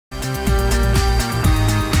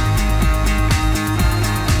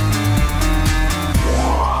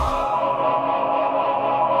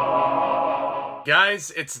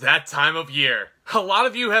Guys, it's that time of year. A lot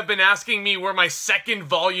of you have been asking me where my second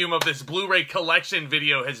volume of this Blu-ray collection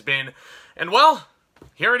video has been, and well,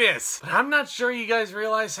 here it is. But I'm not sure you guys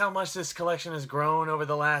realize how much this collection has grown over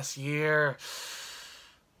the last year.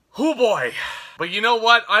 Oh boy. But you know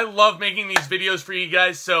what? I love making these videos for you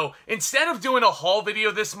guys, so instead of doing a haul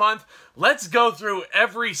video this month, let's go through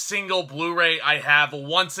every single Blu-ray I have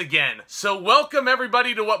once again. So welcome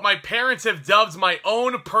everybody to what my parents have dubbed my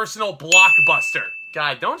own personal blockbuster.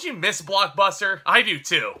 God, don't you miss Blockbuster? I do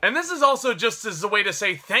too. And this is also just as a way to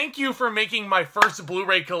say thank you for making my first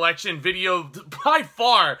Blu-ray collection video by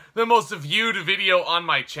far the most viewed video on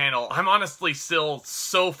my channel. I'm honestly still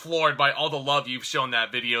so floored by all the love you've shown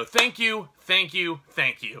that video. Thank you. Thank you,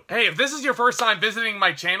 thank you. Hey, if this is your first time visiting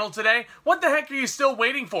my channel today, what the heck are you still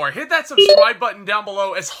waiting for? Hit that subscribe button down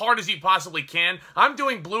below as hard as you possibly can. I'm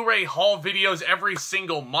doing Blu-ray haul videos every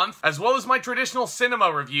single month, as well as my traditional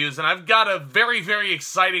cinema reviews, and I've got a very, very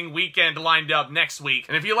exciting weekend lined up next week.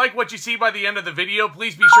 And if you like what you see by the end of the video,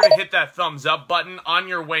 please be sure to hit that thumbs up button on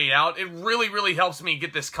your way out. It really, really helps me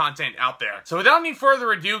get this content out there. So without any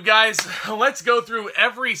further ado, guys, let's go through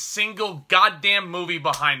every single goddamn movie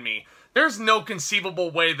behind me. There's no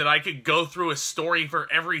conceivable way that I could go through a story for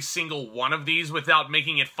every single one of these without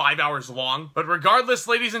making it 5 hours long. But regardless,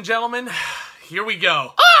 ladies and gentlemen, here we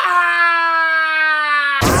go.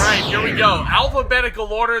 Alright, here we go.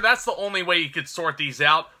 Alphabetical order, that's the only way you could sort these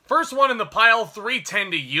out. First one in the pile,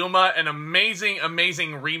 310 to Yuma, an amazing,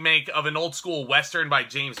 amazing remake of an old school Western by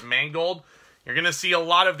James Mangold. You're going to see a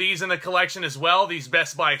lot of these in the collection as well. These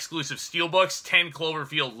Best Buy exclusive steelbooks, 10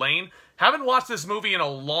 Cloverfield Lane. Haven't watched this movie in a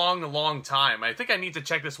long, long time. I think I need to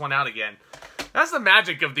check this one out again. That's the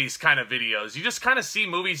magic of these kind of videos. You just kind of see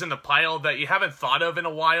movies in the pile that you haven't thought of in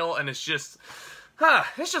a while, and it's just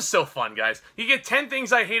so fun, guys. You get 10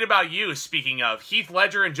 Things I Hate About You, speaking of. Heath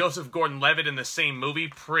Ledger and Joseph Gordon-Levitt in the same movie.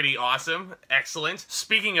 Pretty awesome. Excellent.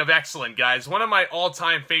 Speaking of excellent, guys, one of my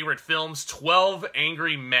all-time favorite films, 12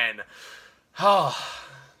 Angry Men. Oh,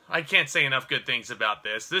 I can't say enough good things about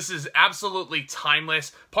this. This is absolutely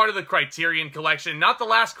timeless, part of the Criterion collection. Not the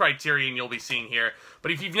last Criterion you'll be seeing here,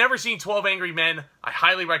 but if you've never seen 12 Angry Men, I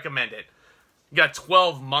highly recommend it. You got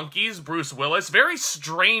 12 Monkeys, Bruce Willis. Very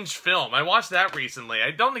strange film. I watched that recently.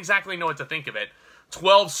 I don't exactly know what to think of it.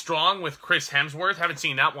 12 Strong with Chris Hemsworth. Haven't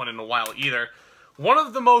seen that one in a while either. One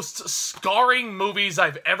of the most scarring movies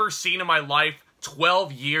I've ever seen in my life.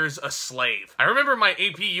 12 Years a Slave. I remember my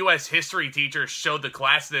AP US history teacher showed the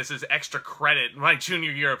class this as extra credit my junior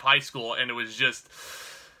year of high school, and it was just,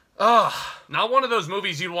 not one of those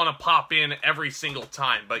movies you'd want to pop in every single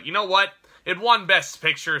time, but you know what? It won Best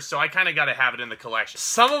Picture, so I kind of got to have it in the collection.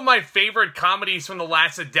 Some of my favorite comedies from the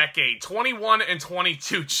last decade, 21 and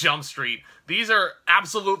 22 Jump Street. These are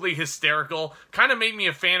absolutely hysterical. Kind of made me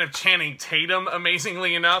a fan of Channing Tatum,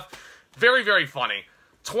 amazingly enough. Very, very funny.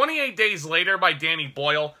 28 Days Later by Danny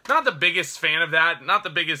Boyle. Not the biggest fan of that. Not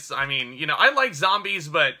the biggest, I mean, you know, I like zombies,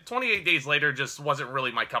 but 28 Days Later just wasn't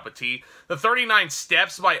really my cup of tea. The 39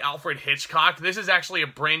 Steps by Alfred Hitchcock. This is actually a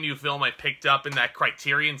brand new film I picked up in that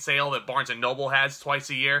Criterion sale that Barnes & Noble has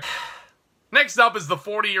twice a year. Next up is The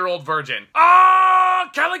 40-Year-Old Virgin. Oh,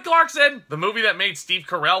 Kelly Clarkson! The movie that made Steve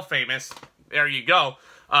Carell famous. There you go.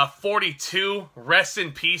 42, rest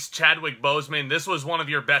in peace, Chadwick Boseman. This was one of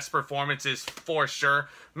your best performances for sure.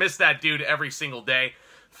 Miss that dude every single day.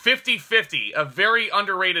 50-50, a very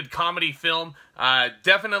underrated comedy film.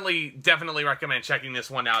 Definitely recommend checking this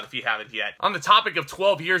one out if you haven't yet. On the topic of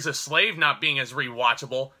 12 Years a Slave not being as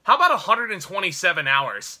rewatchable, how about 127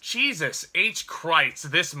 Hours? Jesus H. Christ,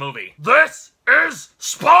 this movie. This is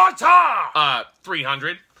Sparta!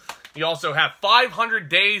 300. You also have 500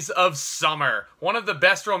 Days of Summer, one of the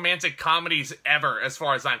best romantic comedies ever, as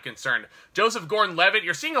far as I'm concerned. Joseph Gordon-Levitt,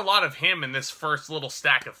 you're seeing a lot of him in this first little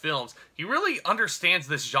stack of films. He really understands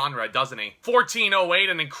this genre, doesn't he? 1408,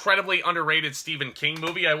 an incredibly underrated Stephen King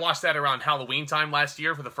movie. I watched that around Halloween time last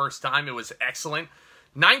year for the first time. It was excellent.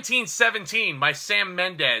 1917 by Sam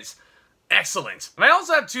Mendes. Excellent. And I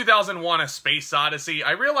also have 2001: A Space Odyssey.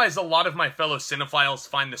 I realize a lot of my fellow cinephiles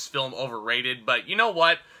find this film overrated, but you know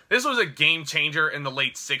what? This was a game changer in the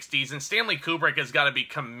late 60s, and Stanley Kubrick has got to be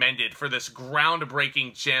commended for this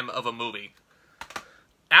groundbreaking gem of a movie.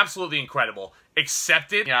 Absolutely incredible.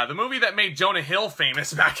 Accepted. Yeah, the movie that made Jonah Hill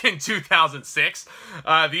famous back in 2006.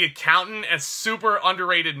 The Accountant, a super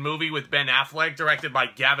underrated movie with Ben Affleck, directed by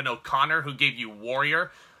Gavin O'Connor, who gave you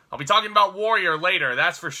Warrior. I'll be talking about Warrior later,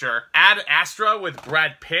 that's for sure. Ad Astra with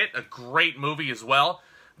Brad Pitt, a great movie as well.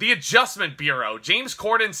 The Adjustment Bureau. James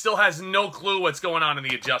Corden still has no clue what's going on in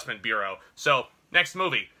the Adjustment Bureau. So, next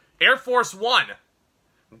movie. Air Force One.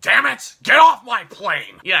 Damn it! Get off my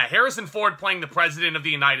plane! Yeah, Harrison Ford playing the President of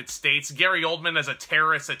the United States, Gary Oldman as a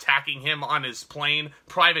terrorist attacking him on his plane,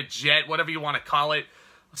 private jet, whatever you want to call it.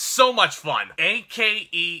 So much fun. A-K-E-E-L-A-H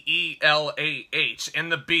and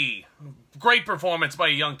the B. Great performance by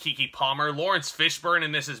a young Keke Palmer. Lawrence Fishburne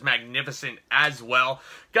in this is magnificent as well.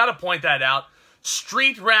 Gotta point that out.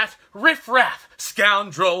 Street rat, riff-raff,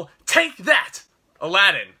 scoundrel, take that!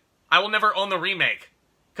 Aladdin. I will never own the remake.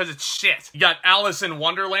 Because it's shit. You got Alice in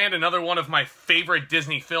Wonderland, another one of my favorite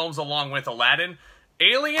Disney films along with Aladdin.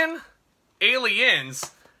 Alien,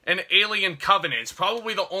 Aliens, and Alien Covenants.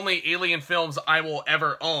 Probably the only Alien films I will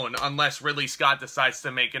ever own unless Ridley Scott decides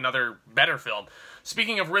to make another better film.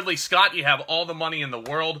 Speaking of Ridley Scott, you have All the Money in the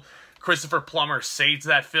World. Christopher Plummer saves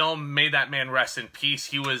that film. May that man rest in peace.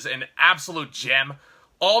 He was an absolute gem.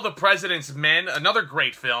 All the President's Men, another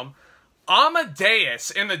great film.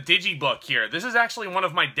 Amadeus in the Digibook here. This is actually one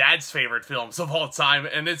of my dad's favorite films of all time,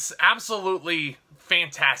 and it's absolutely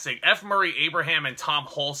fantastic. F. Murray Abraham and Tom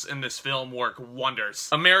Hulce in this film work wonders.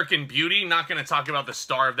 American Beauty, not going to talk about the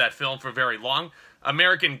star of that film for very long.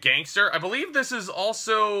 American Gangster, I believe this is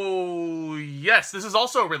also... Yes, this is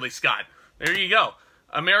also Ridley Scott. There you go.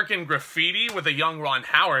 American Graffiti with a young Ron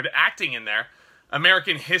Howard acting in there.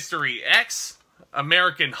 American History X.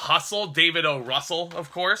 American Hustle, David O. Russell,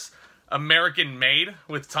 of course. American Made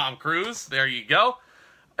with Tom Cruise. There you go.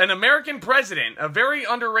 An American President, a very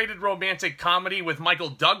underrated romantic comedy with Michael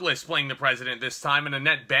Douglas playing the president this time and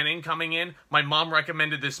Annette Bening coming in. My mom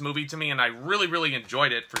recommended this movie to me and I really, really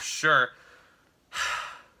enjoyed it for sure.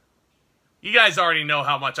 You guys already know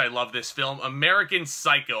how much I love this film. American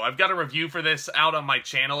Psycho. I've got a review for this out on my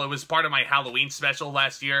channel. It was part of my Halloween special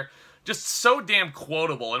last year. Just so damn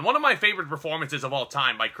quotable. And one of my favorite performances of all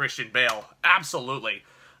time by Christian Bale. Absolutely.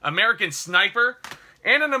 American Sniper,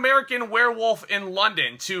 and an American Werewolf in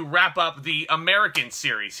London to wrap up the American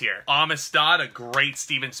series here. Amistad, a great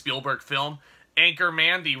Steven Spielberg film.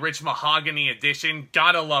 Anchorman, the Rich Mahogany edition.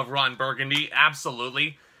 Gotta love Ron Burgundy,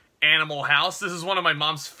 absolutely. Animal House, this is one of my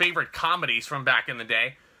mom's favorite comedies from back in the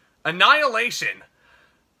day. Annihilation.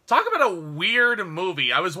 Talk about a weird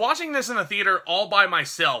movie. I was watching this in the theater all by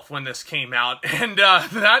myself when this came out, and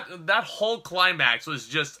that whole climax was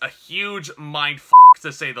just a huge mindfuck,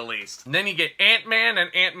 to say the least. And then you get Ant-Man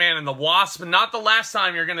and Ant-Man and the Wasp. Not the last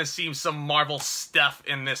time you're gonna see some Marvel stuff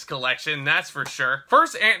in this collection, that's for sure.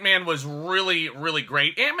 First Ant-Man was really, really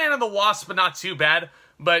great. Ant-Man and the Wasp, not too bad.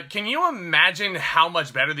 But can you imagine how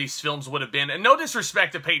much better these films would have been? And no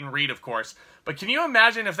disrespect to Peyton Reed, of course. But can you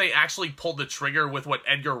imagine if they actually pulled the trigger with what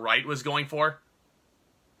Edgar Wright was going for?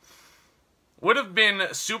 Would have been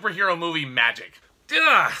superhero movie magic.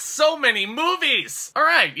 Ugh, so many movies!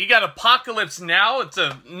 Alright, you got Apocalypse Now. It's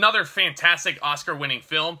another fantastic Oscar-winning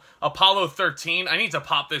film. Apollo 13. I need to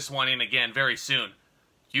pop this one in again very soon.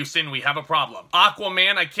 Houston, we have a problem.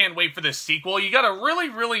 Aquaman, I can't wait for this sequel. You got a really,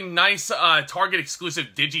 really nice Target-exclusive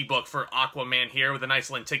digibook for Aquaman here with a nice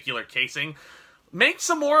lenticular casing. Make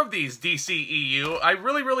some more of these, DCEU. I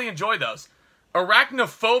really, really enjoy those.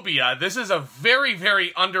 Arachnophobia, this is a very,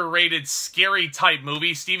 very underrated, scary type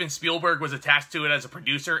movie. Steven Spielberg was attached to it as a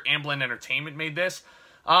producer. Amblin Entertainment made this.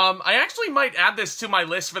 I actually might add this to my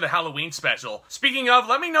list for the Halloween special. Speaking of,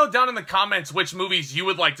 let me know down in the comments which movies you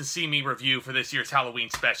would like to see me review for this year's Halloween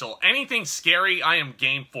special. Anything scary, I am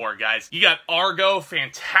game for, guys. You got Argo,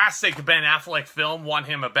 fantastic Ben Affleck film, won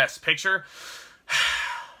him a Best Picture.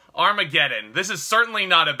 Armageddon, this is certainly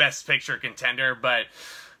not a Best Picture contender, but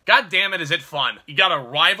god damn it, is it fun. You got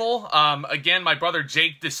Arrival. Again, my brother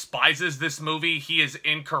Jake despises this movie. He is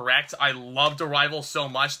incorrect. I loved Arrival so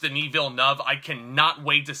much. Denis Villeneuve, I cannot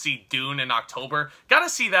wait to see Dune in October. Gotta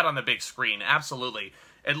see that on the big screen, absolutely.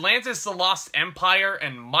 Atlantis the Lost Empire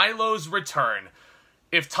and Milo's Return.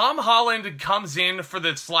 If Tom Holland comes in for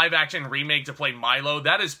this live-action remake to play Milo,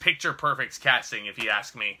 that is picture-perfect casting, if you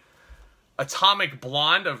ask me. Atomic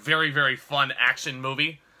Blonde, a very, very fun action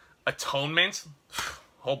movie. Atonement.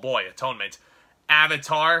 Oh boy, Atonement.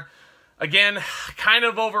 Avatar. Again, kind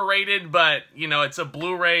of overrated, but, you know, it's a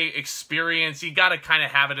Blu-ray experience. You gotta kind of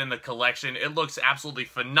have it in the collection. It looks absolutely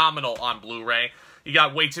phenomenal on Blu-ray. You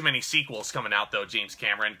got way too many sequels coming out, though, James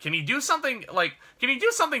Cameron. Can you do something, like, can you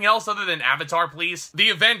do something else other than Avatar, please? The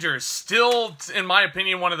Avengers, still, in my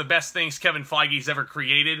opinion, one of the best things Kevin Feige's ever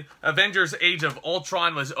created. Avengers Age of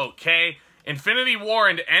Ultron was okay. Infinity War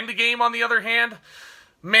and Endgame, on the other hand,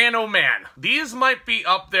 man, oh man. These might be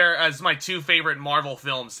up there as my two favorite Marvel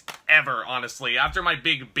films ever, honestly. After my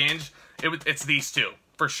big binge, it's these two,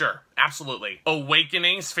 for sure. Absolutely.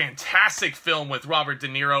 Awakenings, fantastic film with Robert De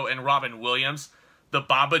Niro and Robin Williams. The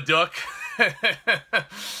Babadook.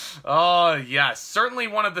 Oh, yes. Certainly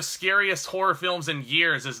one of the scariest horror films in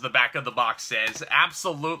years, as the back of the box says.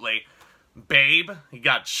 Absolutely. Babe. You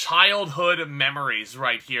got childhood memories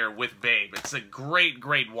right here with Babe. It's a great,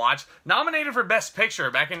 great watch. Nominated for Best Picture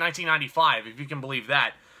back in 1995, if you can believe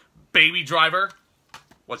that. Baby Driver.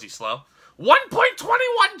 Was he slow? 1.21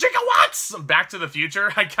 gigawatts! Back to the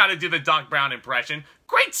Future. I gotta do the Doc Brown impression.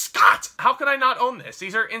 Great Scott! How could I not own this?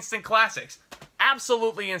 These are instant classics.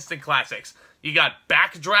 Absolutely instant classics. You got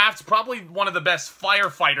Backdraft, probably one of the best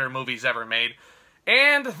firefighter movies ever made.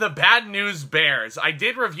 And The Bad News Bears. I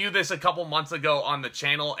did review this a couple months ago on the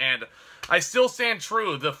channel, and I still stand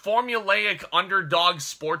true. The formulaic underdog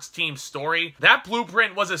sports team story, that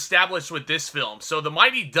blueprint was established with this film. So the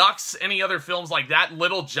Mighty Ducks, any other films like that,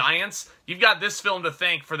 Little Giants, you've got this film to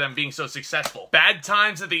thank for them being so successful. Bad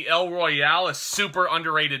Times at the El Royale, a super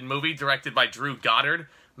underrated movie directed by Drew Goddard.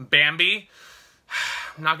 Bambi.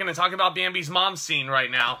 I'm not going to talk about Bambi's mom scene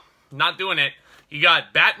right now. Not doing it. You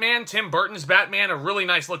got Batman, Tim Burton's Batman, a really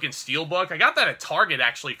nice looking steelbook. I got that at Target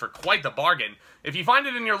actually for quite the bargain. If you find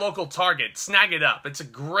it in your local Target, snag it up. It's a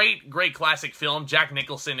great, great classic film. Jack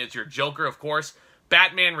Nicholson is your Joker, of course.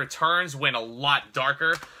 Batman Returns went a lot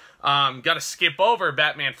darker. Gotta skip over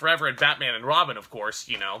Batman Forever and Batman and Robin, of course,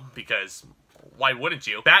 you know, because why wouldn't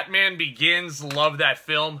you? Batman Begins, love that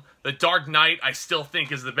film. The Dark Knight, I still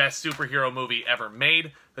think is the best superhero movie ever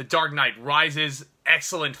made. The Dark Knight Rises,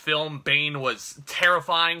 excellent film. Bane was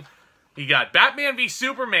terrifying. You got Batman v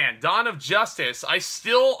Superman, Dawn of Justice. I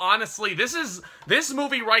still, honestly, this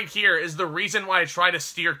movie right here is the reason why I try to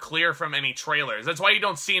steer clear from any trailers. That's why you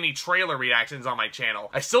don't see any trailer reactions on my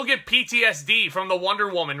channel. I still get PTSD from the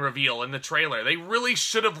Wonder Woman reveal in the trailer. They really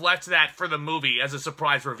should have left that for the movie as a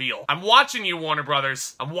surprise reveal. I'm watching you, Warner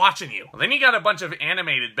Brothers. I'm watching you. Well, then you got a bunch of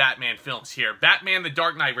animated Batman films here. Batman The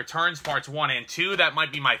Dark Knight Returns, parts 1 and 2. That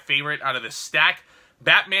might be my favorite out of the stack.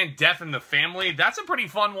 Batman Death in the Family, that's a pretty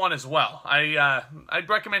fun one as well. I'd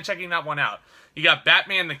recommend checking that one out. You got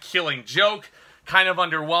Batman The Killing Joke, kind of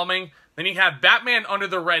underwhelming. Then you have Batman Under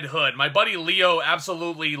the Red Hood. My buddy Leo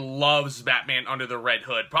absolutely loves Batman Under the Red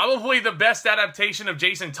Hood. Probably the best adaptation of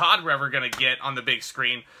Jason Todd we're ever going to get on the big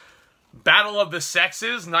screen. Battle of the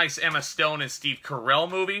Sexes, nice Emma Stone and Steve Carell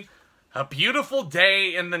movie. A Beautiful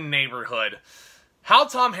Day in the Neighborhood. How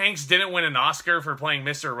Tom Hanks didn't win an Oscar for playing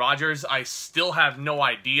Mr. Rogers, I still have no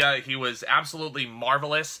idea. He was absolutely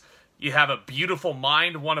marvelous. You have A Beautiful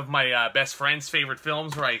Mind, one of my best friend's favorite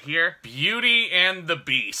films right here. Beauty and the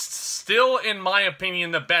Beast. Still, in my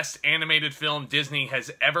opinion, the best animated film Disney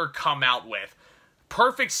has ever come out with.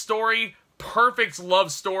 Perfect story, perfect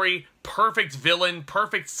love story, perfect villain,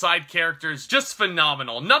 perfect side characters, just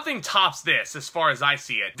phenomenal. Nothing tops this as far as I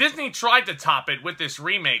see it. Disney tried to top it with this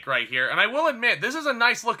remake right here, and I will admit, this is a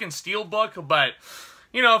nice looking steelbook, but,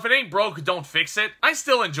 you know, if it ain't broke, don't fix it. I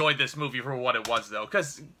still enjoyed this movie for what it was, though,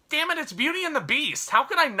 because, damn it, it's Beauty and the Beast. How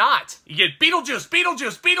could I not? You get Beetlejuice,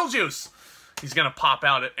 Beetlejuice, Beetlejuice! He's gonna pop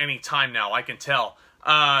out at any time now, I can tell.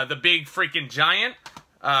 The Big Freaking Giant.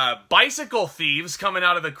 Bicycle Thieves coming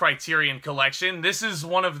out of the Criterion Collection. This is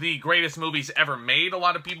one of the greatest movies ever made, a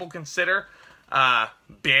lot of people consider.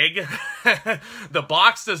 Big. The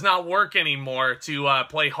box does not work anymore to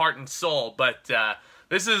play Heart and Soul, but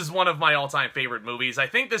this is one of my all-time favorite movies. I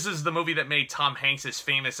think this is the movie that made Tom Hanks as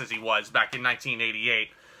famous as he was back in 1988.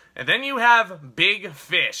 And then you have Big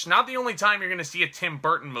Fish. Not the only time you're going to see a Tim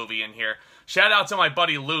Burton movie in here. Shout out to my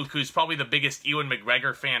buddy Luke, who's probably the biggest Ewan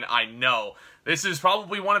McGregor fan I know. This is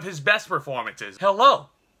probably one of his best performances. Hello,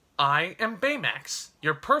 I am Baymax,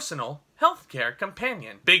 your personal healthcare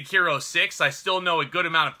companion. Big Hero 6, I still know a good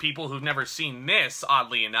amount of people who've never seen this,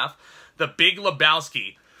 oddly enough. The Big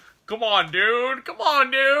Lebowski. Come on, dude. Come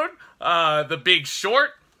on, dude. The Big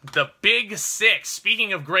Short. The Big Sick.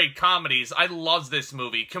 Speaking of great comedies, I love this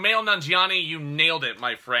movie. Kumail Nanjiani, you nailed it,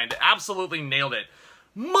 my friend. Absolutely nailed it.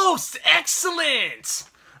 Most excellent!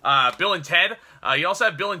 Bill and Ted. You also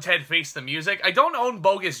have Bill and Ted Face the Music. I don't own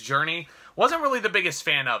Bogus Journey. Wasn't really the biggest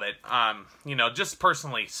fan of it, you know, just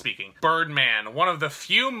personally speaking. Birdman, one of the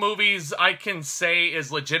few movies I can say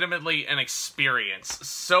is legitimately an experience.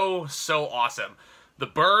 So awesome. The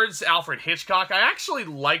Birds, Alfred Hitchcock. I actually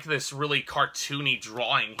like this really cartoony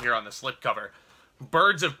drawing here on the slipcover.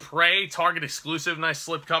 Birds of Prey, Target exclusive, nice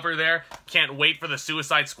slipcover there. Can't wait for the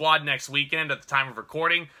Suicide Squad next weekend at the time of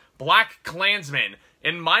recording. Black Klansman,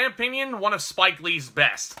 in my opinion, one of Spike Lee's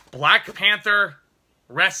best. Black Panther,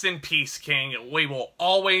 rest in peace, King. We will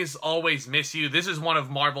always, always miss you. This is one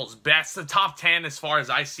of Marvel's best. The top 10 as far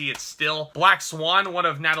as I see it still. Black Swan, one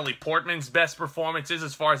of Natalie Portman's best performances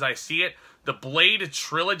as far as I see it. The Blade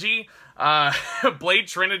trilogy. Blade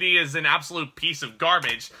Trinity is an absolute piece of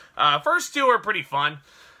garbage. First two are pretty fun.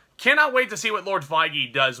 Cannot wait to see what Lord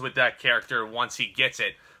Feige does with that character once he gets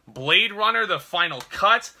it. Blade Runner, The Final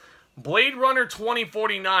Cut. Blade Runner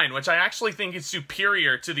 2049, which I actually think is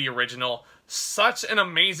superior to the original. Such an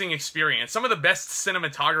amazing experience. Some of the best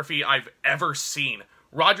cinematography I've ever seen.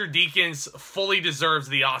 Roger Deakins fully deserves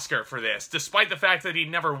the Oscar for this, despite the fact that he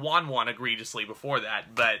never won one egregiously before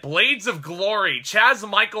that. But Blades of Glory, Chaz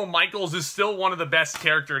Michael Michaels is still one of the best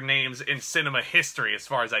character names in cinema history as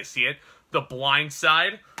far as I see it. The Blind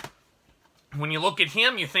Side. When you look at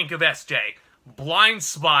him, you think of SJ. Blind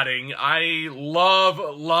Spotting. I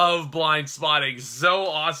love Blind Spotting. So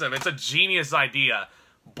awesome. It's a genius idea.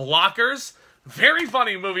 Blockers. Very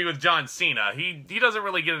funny movie with John Cena. He doesn't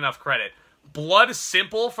really get enough credit. Blood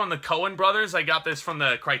Simple from the Coen brothers. I got this from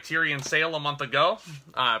the Criterion sale a month ago.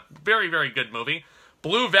 Very, very good movie.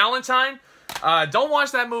 Blue Valentine. Don't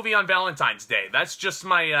watch that movie on Valentine's Day. That's just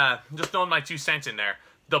my, just throwing my 2 cents in there.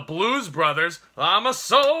 The Blues Brothers. I'm a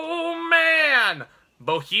soul man.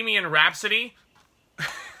 Bohemian Rhapsody.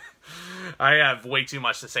 I have way too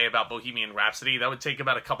much to say about Bohemian Rhapsody. That would take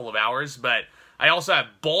about a couple of hours, but I also have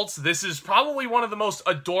Bolts. This is probably one of the most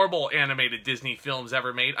adorable animated Disney films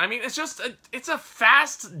ever made. I mean, it's just, it's a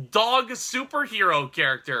fast dog superhero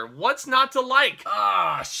character. What's not to like?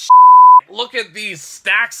 Ah, Look at these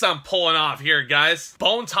stacks I'm pulling off here, guys.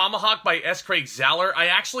 Bone Tomahawk by S. Craig Zahler. I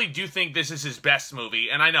actually do think this is his best movie,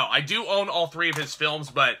 and I know, I do own all 3 of his films,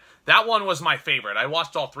 but that one was my favorite. I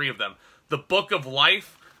watched all 3 of them. The Book of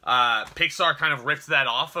Life. Pixar kind of ripped that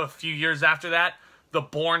off a few years after that. The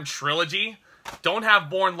Bourne Trilogy. Don't have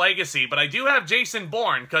Bourne Legacy, but I do have Jason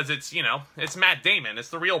Bourne, because it's, you know, it's Matt Damon. It's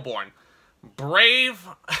the real Bourne. Brave.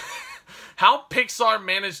 How Pixar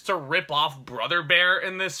managed to rip off Brother Bear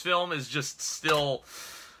in this film is just still...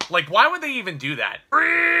 Like, why would they even do that?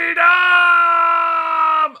 Freedom!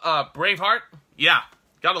 Braveheart? Yeah,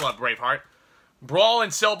 gotta love Braveheart. Brawl in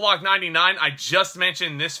Cell Block 99, I just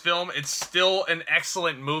mentioned this film. It's still an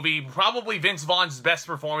excellent movie. Probably Vince Vaughn's best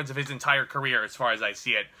performance of his entire career, as far as I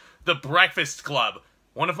see it. The Breakfast Club,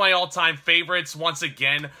 one of my all-time favorites, once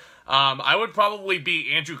again. I would probably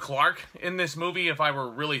be Andrew Clark in this movie if I were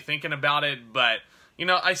really thinking about it, but, you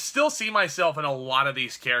know, I still see myself in a lot of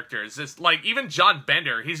these characters. It's like, even John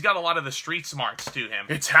Bender, he's got a lot of the street smarts to him.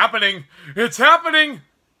 It's happening! It's happening!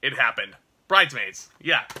 It happened. Bridesmaids.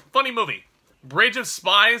 Yeah, funny movie. Bridge of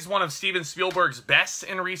Spies, one of Steven Spielberg's best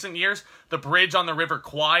in recent years. The Bridge on the River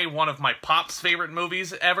Kwai, one of my pop's favorite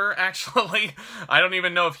movies ever, actually. I don't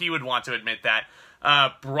even know if he would want to admit that.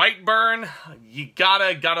 Brightburn, you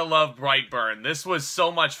gotta love Brightburn. This was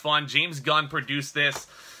so much fun. James Gunn produced this.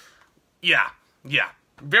 Yeah.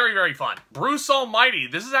 Very, very fun. Bruce Almighty,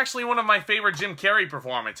 this is actually one of my favorite Jim Carrey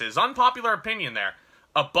performances. Unpopular opinion there.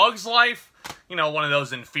 A Bug's Life, you know, one of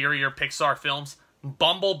those inferior Pixar films.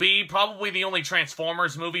 Bumblebee, probably the only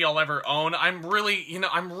Transformers movie I'll ever own. I'm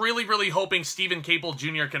really hoping Stephen Caple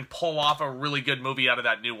Jr. can pull off a really good movie out of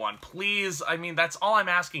that new one. Please, I mean, that's all I'm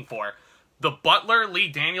asking for. The Butler, Lee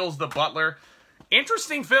Daniels' The Butler.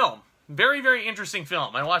 Interesting film. Very, very interesting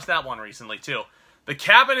film. I watched that one recently, too. The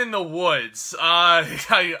Cabin in the Woods.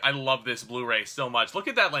 I love this Blu-ray so much. Look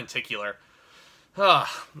at that lenticular.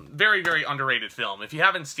 Very, very underrated film. If you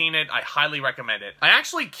haven't seen it, I highly recommend it. I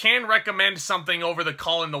actually can recommend something over The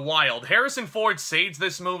Call in the Wild. Harrison Ford saves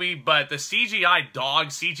this movie, but the CGI dog,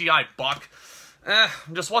 CGI buck,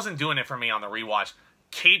 just wasn't doing it for me on the rewatch.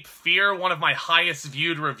 Cape Fear, one of my highest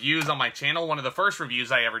viewed reviews on my channel, one of the first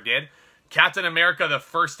reviews I ever did. Captain America: The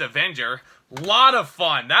First Avenger. Lot of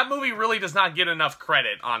fun. That movie really does not get enough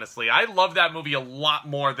credit, honestly. I love that movie a lot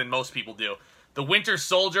more than most people do. The Winter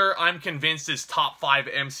Soldier, I'm convinced, is top 5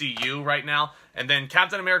 MCU right now. And then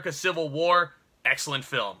Captain America: Civil War, excellent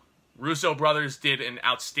film. Russo brothers did an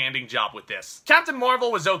outstanding job with this. Captain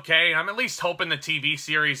Marvel was okay. I'm at least hoping the TV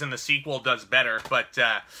series and the sequel does better, but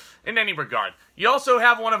in any regard. You also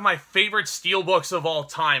have one of my favorite steelbooks of all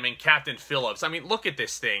time in Captain Phillips. I mean, look at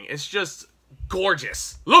this thing. It's just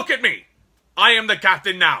gorgeous. Look at me! I am the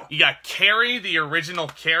captain now. You got Carrie, the original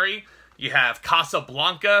Carrie. You have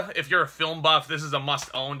Casablanca. If you're a film buff, this is a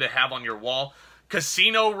must-own to have on your wall.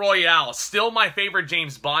 Casino Royale, still my favorite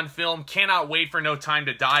James Bond film. Cannot wait for No Time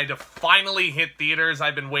to Die to finally hit theaters.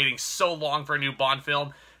 I've been waiting so long for a new Bond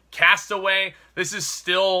film. Castaway, this is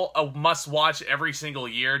still a must-watch every single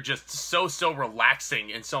year. Just so relaxing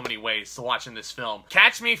in so many ways to watching this film.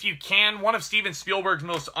 Catch Me If You Can, one of Steven Spielberg's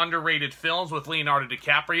most underrated films with Leonardo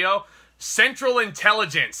DiCaprio. Central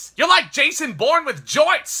Intelligence. You're like Jason Bourne with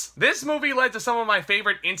joints! This movie led to some of my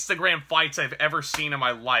favorite Instagram fights I've ever seen in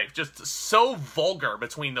my life. Just so vulgar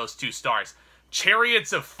between those two stars.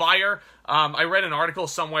 Chariots of Fire. I read an article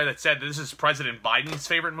somewhere that said that this is President Biden's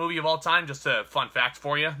favorite movie of all time. Just a fun fact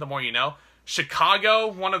for you, the more you know.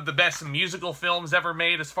 Chicago, one of the best musical films ever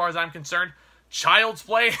made as far as I'm concerned. Child's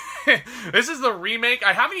Play. This is the remake.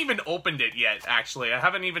 I haven't even opened it yet, actually. I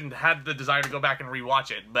haven't even had the desire to go back and rewatch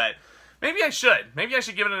it, but maybe I should. Maybe I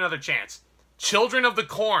should give it another chance. Children of the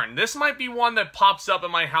Corn. This might be one that pops up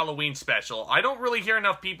in my Halloween special. I don't really hear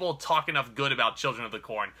enough people talk enough good about Children of the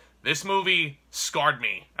Corn. This movie scarred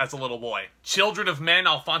me as a little boy. Children of Men,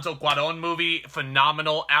 Alfonso Cuarón movie.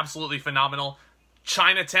 Phenomenal. Absolutely phenomenal.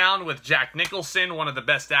 Chinatown with Jack Nicholson, one of the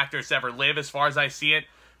best actors to ever live as far as I see it.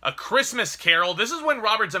 A Christmas Carol. This is when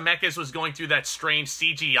Robert Zemeckis was going through that strange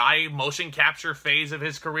CGI motion capture phase of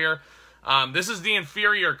his career. This is the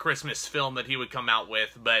inferior Christmas film that he would come out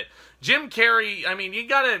with, but Jim Carrey, I mean, you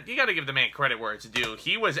gotta give the man credit where it's due.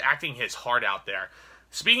 He was acting his heart out there.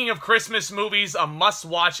 Speaking of Christmas movies, a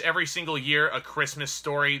must-watch every single year, A Christmas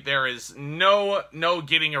Story. There is no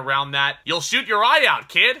getting around that. You'll shoot your eye out,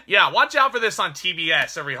 kid. Yeah, watch out for this on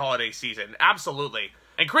TBS every holiday season. Absolutely.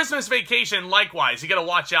 And Christmas Vacation, likewise. You gotta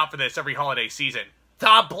watch out for this every holiday season.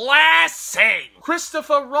 The Blessing!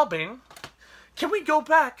 Christopher Robin. Can we go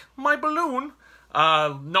back? My balloon.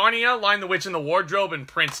 Narnia, Lion the Witch in the Wardrobe, and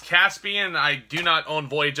Prince Caspian. I do not own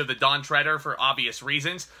Voyage of the Dawn Treader for obvious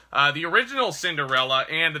reasons. The original Cinderella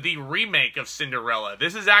and the remake of Cinderella.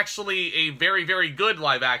 This is actually a very, very good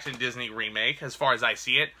live-action Disney remake, as far as I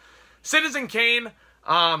see it. Citizen Kane.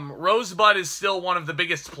 Rosebud is still one of the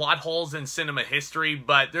biggest plot holes in cinema history,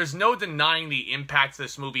 but there's no denying the impact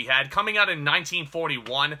this movie had. Coming out in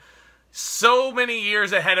 1941, so many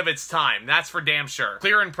years ahead of its time, that's for damn sure.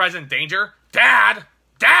 Clear and Present Danger. Dad!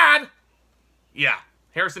 Dad! Yeah,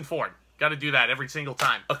 Harrison Ford. Gotta do that every single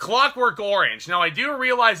time. A Clockwork Orange. Now, I do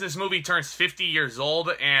realize this movie turns 50 years old,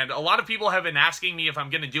 and a lot of people have been asking me if I'm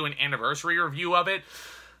gonna do an anniversary review of it.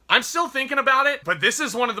 I'm still thinking about it, but this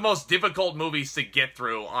is one of the most difficult movies to get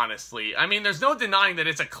through, honestly. I mean, there's no denying that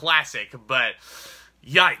it's a classic, but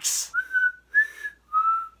yikes.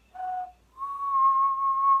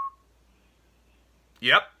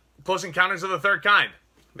 Yep, Close Encounters of the Third Kind.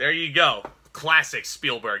 There you go. Classic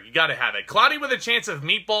Spielberg. You gotta have it. Cloudy with a Chance of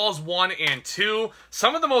Meatballs 1 and 2.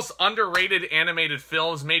 Some of the most underrated animated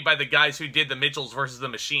films made by the guys who did The Mitchells vs. the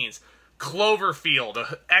Machines. Cloverfield,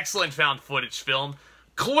 an excellent found footage film.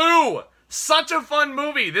 Clue! Such a fun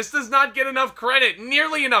movie. This does not get enough credit.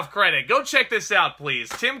 Nearly enough credit. Go check this out, please.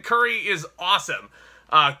 Tim Curry is awesome.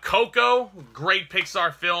 Coco, great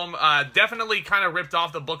Pixar film. Definitely kind of ripped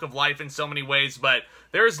off The Book of Life in so many ways, but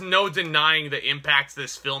there's no denying the impact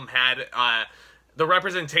this film had. The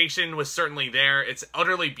representation was certainly there. It's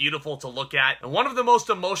utterly beautiful to look at. And one of the most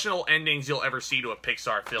emotional endings you'll ever see to a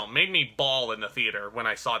Pixar film. Made me bawl in the theater when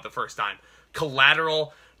I saw it the first time.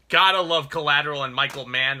 Collateral. Gotta love Collateral and Michael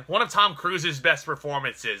Mann. One of Tom Cruise's best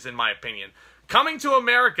performances, in my opinion. Coming to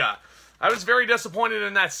America. I was very disappointed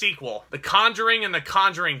in that sequel. The Conjuring and The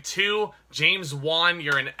Conjuring 2. James Wan,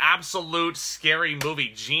 you're an absolute scary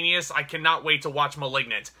movie genius. I cannot wait to watch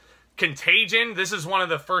Malignant. Contagion. This is one of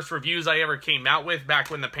the first reviews I ever came out with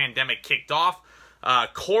back when the pandemic kicked off.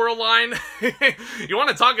 Coraline. You want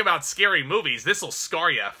to talk about scary movies, this will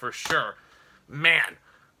scar you for sure. Man.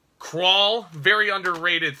 Crawl, very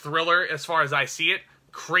underrated thriller as far as I see it.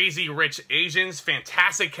 Crazy Rich Asians,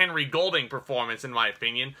 fantastic Henry Golding performance in my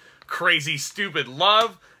opinion. Crazy Stupid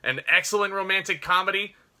Love, an excellent romantic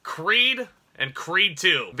comedy. Creed, and Creed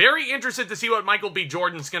 2. Very interested to see what Michael B.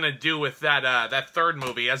 Jordan's gonna do with that third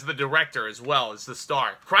movie as the director as well as the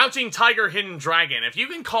star. Crouching Tiger, Hidden Dragon. If you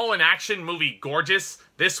can call an action movie gorgeous,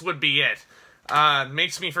 this would be it.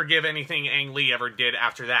 Makes me forgive anything Ang Lee ever did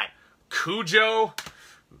after that. Cujo.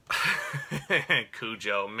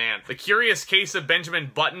 Cujo, man. The Curious Case of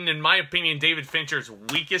Benjamin Button, in my opinion, David Fincher's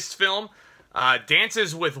weakest film.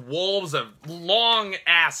 Dances with Wolves, a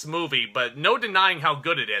long-ass movie, but no denying how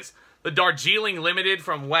good it is. The Darjeeling Limited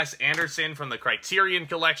from Wes Anderson from the Criterion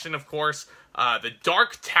Collection, of course. The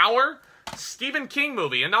Dark Tower, Stephen King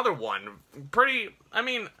movie, another one. I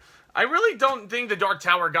mean, I really don't think The Dark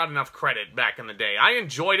Tower got enough credit back in the day. I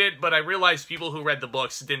enjoyed it, but I realized people who read the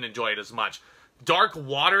books didn't enjoy it as much. Dark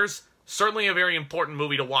Waters, certainly a very important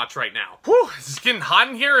movie to watch right now. Whew, is it getting hot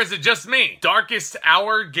in here, or is it just me? Darkest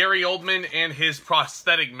Hour, Gary Oldman and his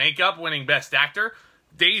prosthetic makeup winning Best Actor.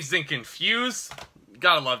 Dazed and Confused.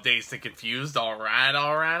 Gotta love Dazed and Confused. Alright,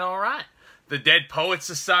 alright, alright. The Dead Poets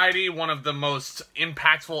Society, one of the most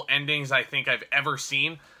impactful endings I think I've ever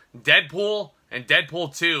seen. Deadpool and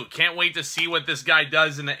Deadpool 2. Can't wait to see what this guy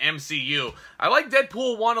does in the MCU. I like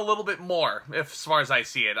Deadpool 1 a little bit more, as far as I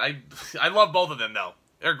see it. I love both of them, though.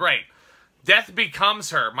 They're great. Death Becomes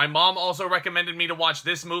Her. My mom also recommended me to watch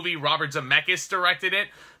this movie. Robert Zemeckis directed it.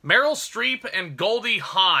 Meryl Streep and Goldie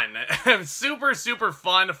Hawn. Super, super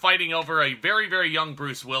fun fighting over a very, very young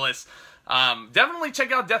Bruce Willis. Definitely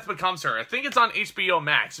check out Death Becomes Her. I think it's on HBO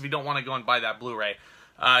Max if you don't want to go and buy that Blu-ray.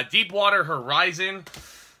 Deepwater Horizon.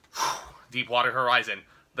 Deepwater Horizon.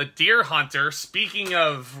 The Deer Hunter. Speaking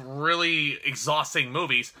of really exhausting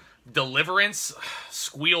movies. Deliverance.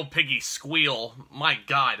 Squeal Piggy Squeal. My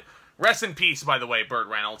God. Rest in peace, by the way, Burt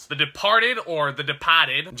Reynolds. The Departed, or The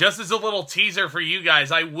Departed. Just as a little teaser for you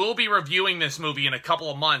guys, I will be reviewing this movie in a couple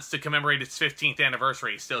of months to commemorate its 15th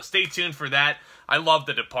anniversary, so stay tuned for that. I love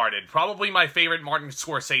The Departed. Probably my favorite Martin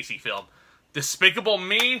Scorsese film. Despicable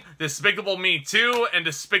Me, Despicable Me 2, and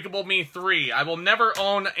Despicable Me 3. I will never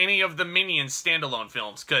own any of the Minions standalone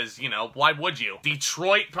films, because, you know, why would you?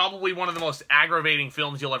 Detroit, probably one of the most aggravating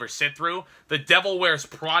films you'll ever sit through. The Devil Wears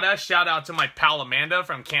Prada, shout out to my pal Amanda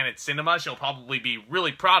from Canon Cinema. She'll probably be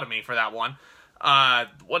really proud of me for that one.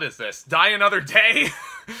 What is this? Die Another Day?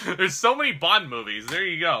 There's so many Bond movies. There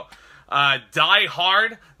you go. Die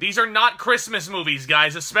Hard. These are not Christmas movies,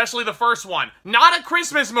 guys, especially the first one. Not a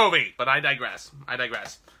Christmas movie! But I digress. I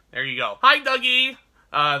digress. There you go. Hi, Dougie!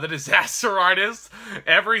 The Disaster Artist.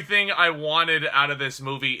 Everything I wanted out of this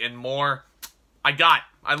movie and more, I got.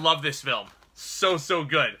 I love this film. So, so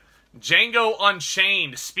good. Django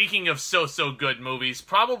Unchained. Speaking of so, so good movies,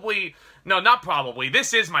 probably... No, not probably.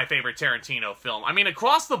 This is my favorite Tarantino film. I mean,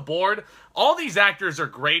 across the board, all these actors are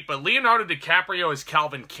great, but Leonardo DiCaprio as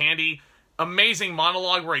Calvin Candy. Amazing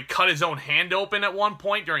monologue where he cut his own hand open at one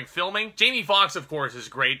point during filming. Jamie Foxx, of course, is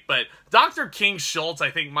great, but Dr. King Schultz,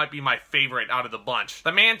 I think, might be my favorite out of the bunch.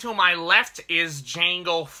 The man to my left is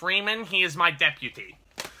Django Freeman. He is my deputy.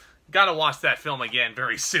 Gotta watch that film again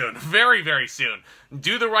very soon. Very, very soon.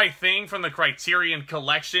 Do the Right Thing from the Criterion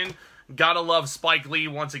Collection. Gotta love Spike Lee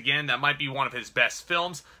once again. That might be one of his best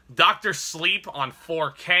films. Dr. Sleep on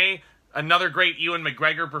 4K. Another great Ewan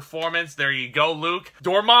McGregor performance. There you go, Luke.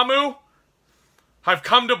 Dormammu, I've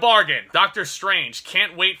come to bargain. Doctor Strange.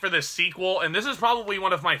 Can't wait for the sequel. And this is probably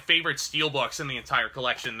one of my favorite steelbooks in the entire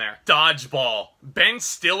collection there. Dodgeball. Ben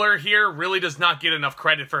Stiller here really does not get enough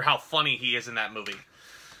credit for how funny he is in that movie.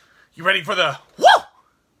 You ready for the... Woo!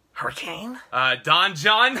 Hurricane? Don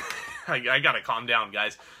John. I gotta calm down,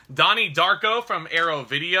 guys. Donnie Darko from Arrow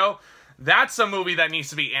Video. That's a movie that needs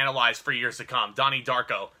to be analyzed for years to come. Donnie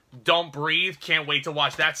Darko. Don't Breathe. Can't wait to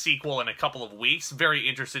watch that sequel in a couple of weeks. Very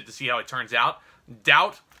interested to see how it turns out.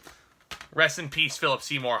 Doubt. Rest in peace, Philip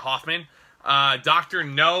Seymour Hoffman. Dr.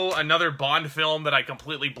 No, another Bond film that I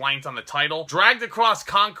completely blanked on the title. Dragged Across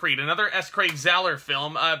Concrete, another S. Craig Zahler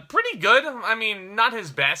film. Pretty good. I mean, not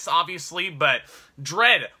his best, obviously, but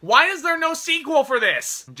Dredd. Why is there no sequel for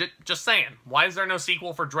this? Just saying. Why is there no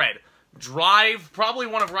sequel for Dredd? Drive, probably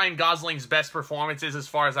one of Ryan Gosling's best performances as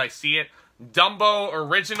far as I see it. Dumbo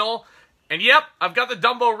original. And yep, I've got the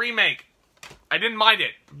Dumbo remake. I didn't mind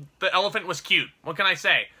it. The elephant was cute. What can I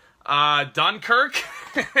say? Dunkirk.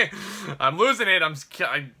 I'm losing it. I'm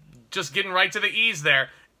just getting right to the E's there.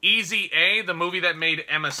 Easy A, the movie that made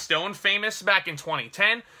Emma Stone famous back in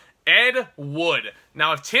 2010. Ed Wood.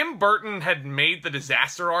 Now, if Tim Burton had made The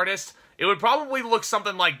Disaster Artist, it would probably look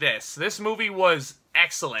something like this. This movie was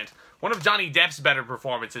excellent. One of Johnny Depp's better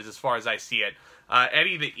performances as far as I see it.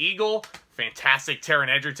 Eddie the Eagle. Fantastic Taron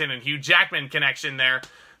Egerton and Hugh Jackman connection there.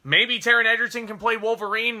 Maybe Taron Egerton can play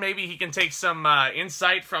Wolverine. Maybe he can take some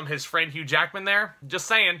insight from his friend Hugh Jackman there. Just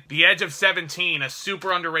saying. The Edge of 17, a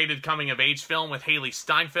super underrated coming-of-age film with Haley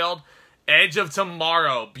Steinfeld. Edge of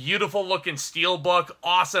Tomorrow, beautiful looking steelbook,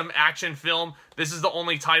 awesome action film. This is the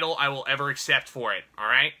only title I will ever accept for it,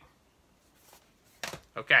 alright?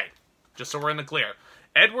 Okay, just so we're in the clear.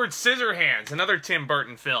 Edward Scissorhands, another Tim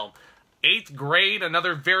Burton film. 8th Grade,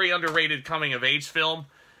 another very underrated coming-of-age film.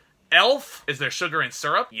 Elf, is there sugar and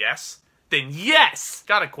syrup? Yes. Then yes!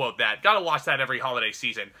 Gotta quote that. Gotta watch that every holiday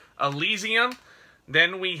season. Elysium.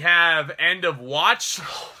 Then we have End of Watch.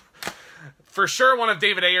 For sure one of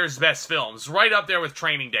David Ayer's best films. Right up there with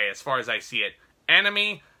Training Day as far as I see it.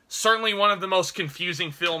 Enemy. Certainly one of the most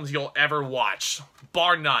confusing films you'll ever watch.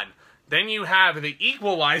 Bar none. Then you have The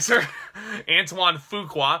Equalizer. Antoine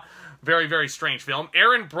Fuqua. Very, very strange film.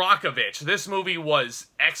 Aaron Brockovich. This movie was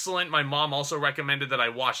excellent. My mom also recommended that I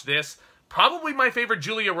watch this. Probably my favorite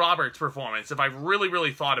Julia Roberts performance, if I really,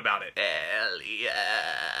 really thought about it. Elliot.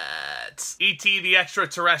 E.T. the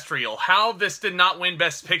Extraterrestrial. How this did not win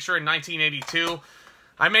Best Picture in 1982,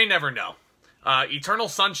 I may never know. Eternal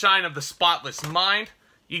Sunshine of the Spotless Mind.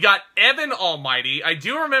 You got Evan Almighty. I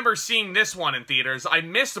do remember seeing this one in theaters. I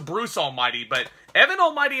missed Bruce Almighty, but Evan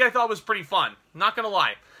Almighty I thought was pretty fun. Not gonna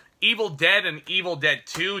lie. Evil Dead and Evil Dead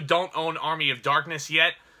 2. Don't own Army of Darkness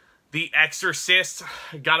yet. The Exorcist.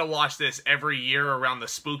 Gotta watch this every year around the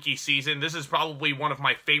spooky season. This is probably one of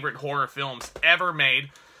my favorite horror films ever made.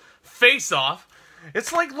 Face Off.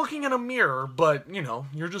 It's like looking in a mirror, but, you know,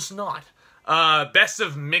 you're just not. Best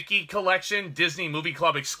of Mickey Collection, Disney Movie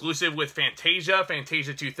Club exclusive with Fantasia,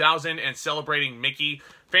 Fantasia 2000, and Celebrating Mickey.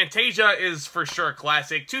 Fantasia is for sure a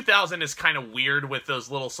classic. 2000 is kind of weird with those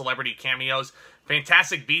little celebrity cameos.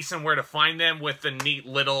 Fantastic Beasts and Where to Find Them with the neat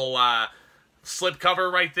little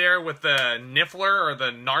slipcover right there with the Niffler or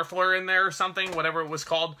the Narfler in there or something, whatever it was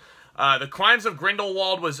called. The Crimes of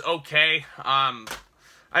Grindelwald was okay.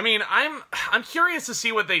 I mean, I'm curious to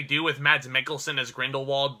see what they do with Mads Mikkelsen as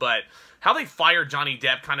Grindelwald, but how they fired Johnny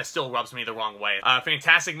Depp kind of still rubs me the wrong way.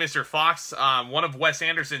 Fantastic Mr. Fox, one of Wes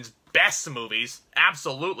Anderson's best movies,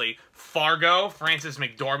 absolutely. Fargo, Frances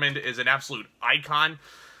McDormand is an absolute icon.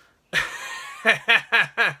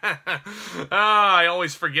 I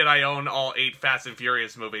always forget I own all 8 Fast and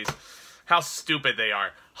Furious movies. How stupid they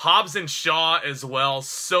are. Hobbs and Shaw as well.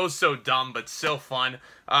 So dumb, but so fun.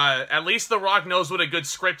 At least The Rock knows what a good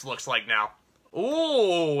script looks like now.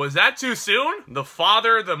 Ooh, is that too soon? The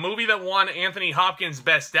Father, the movie that won Anthony Hopkins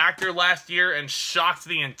Best Actor last year and shocked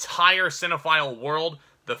the entire cinephile world.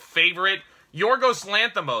 The Favorite. Yorgos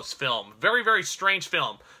Lanthimos film. Very strange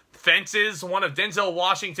film. Fences, one of Denzel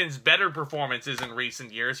Washington's better performances in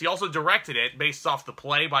recent years. He also directed it, based off the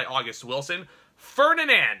play by August Wilson.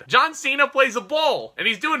 Ferdinand. John Cena plays a bull, and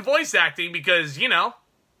he's doing voice acting because, you know,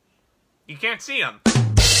 you can't see him.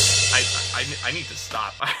 I need to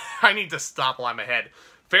stop. I need to stop while I'm ahead.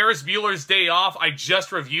 Ferris Bueller's Day Off. I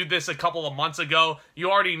just reviewed this a couple of months ago.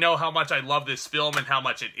 You already know how much I love this film and how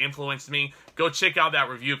much it influenced me. Go check out that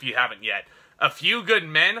review if you haven't yet. A Few Good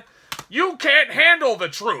Men. You Can't Handle the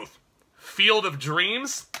Truth. Field of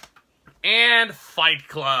Dreams. And Fight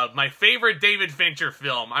Club, my favorite David Fincher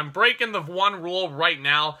film. I'm breaking the one rule right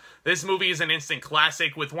now. This movie is an instant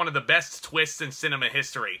classic with one of the best twists in cinema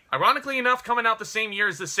history. Ironically enough, coming out the same year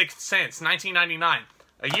as The Sixth Sense, 1999.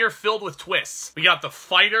 A year filled with twists. We got The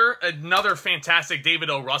Fighter, another fantastic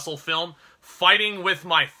David O. Russell film. Fighting with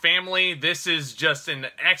My Family. This is just an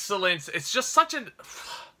excellent... It's just such an...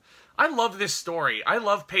 I love this story. I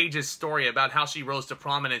love Paige's story about how she rose to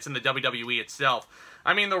prominence in the WWE itself.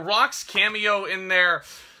 I mean, The Rock's cameo in there,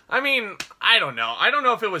 I mean, I don't know. I don't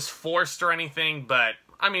know if it was forced or anything, but,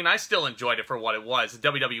 I mean, I still enjoyed it for what it was, a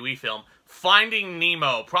WWE film. Finding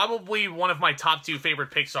Nemo, probably one of my top 2 favorite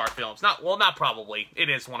Pixar films. Not probably. It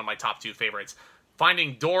is one of my top 2 favorites.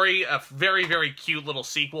 Finding Dory, a very cute little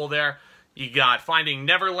sequel there. You got Finding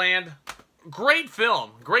Neverland. Great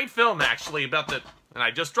film, actually, about the... And I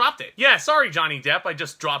just dropped it. Yeah, sorry, Johnny Depp, I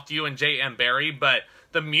just dropped you and J.M. Barrie, but...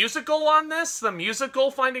 The musical on this, the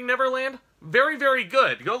musical Finding Neverland, very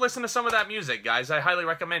good. Go listen to some of that music, guys. I highly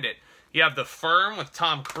recommend it. You have The Firm with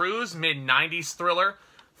Tom Cruise, mid-90s thriller.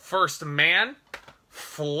 First Man.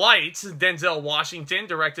 Flight, Denzel Washington,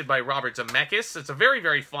 directed by Robert Zemeckis. It's a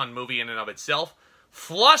very fun movie in and of itself.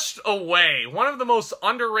 Flushed Away, one of the most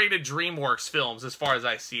underrated DreamWorks films as far as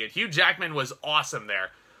I see it. Hugh Jackman was awesome there.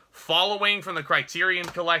 Following from the Criterion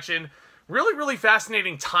Collection. Really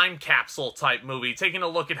fascinating time capsule type movie, taking a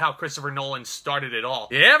look at how Christopher Nolan started it all.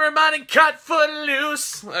 Everybody cut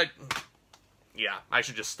footloose! Yeah, I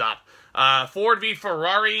should just stop. Ford v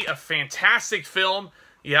Ferrari, a fantastic film.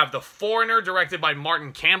 You have The Foreigner, directed by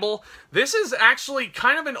Martin Campbell. This is actually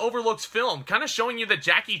kind of an overlooked film, kind of showing you that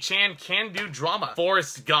Jackie Chan can do drama.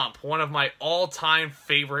 Forrest Gump, one of my all-time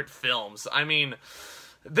favorite films. I mean,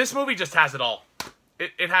 this movie just has it all.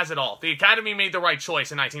 It has it all. The Academy made the right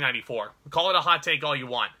choice in 1994. Call it a hot take all you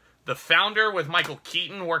want. The Founder with Michael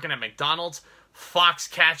Keaton working at McDonald's.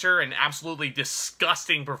 Foxcatcher, an absolutely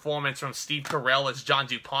disgusting performance from Steve Carell as John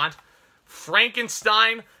DuPont.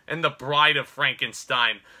 Frankenstein and The Bride of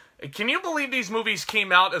Frankenstein. Can you believe these movies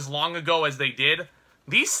came out as long ago as they did?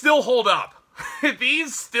 These still hold up.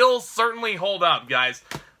 These still certainly hold up, guys.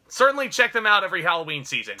 Certainly check them out every Halloween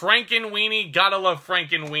season. Frankenweenie, gotta love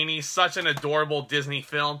Frankenweenie. Such an adorable Disney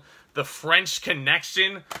film. The French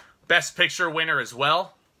Connection, Best Picture winner as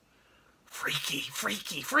well. Freaky.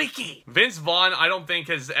 Vince Vaughn, I don't think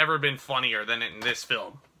has ever been funnier than in this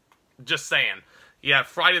film. Just saying. You have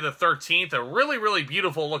Friday the 13th, a really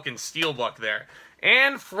beautiful looking steelbook there.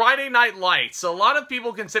 And Friday Night Lights. A lot of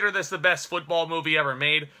people consider this the best football movie ever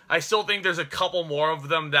made. I still think there's a couple more of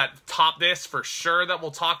them that top this for sure that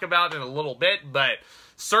we'll talk about in a little bit, but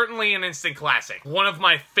certainly an instant classic. One of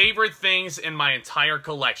my favorite things in my entire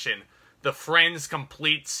collection, the Friends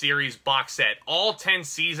Complete Series box set. All 10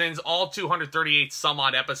 seasons, all 238 some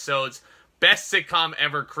odd episodes. Best sitcom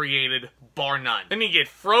ever created, bar none. Then you get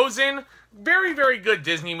Frozen, very, very good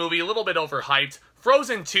Disney movie, a little bit overhyped.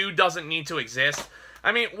 Frozen 2 doesn't need to exist.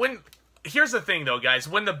 I mean, here's the thing though, guys.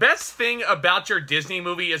 When the best thing about your Disney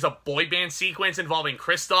movie is a boy band sequence involving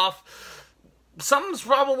Kristoff, something's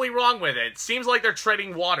probably wrong with it. Seems like they're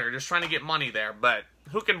treading water, just trying to get money there, but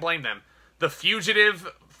who can blame them? The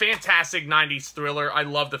Fugitive, fantastic 90s thriller. I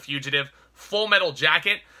love The Fugitive. Full Metal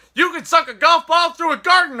Jacket. You can suck a golf ball through a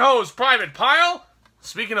garden hose, Private Pile!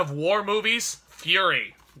 Speaking of war movies,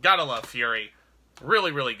 Fury. Gotta love Fury.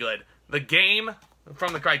 Really, really good. The Game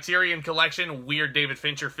from the Criterion Collection, weird David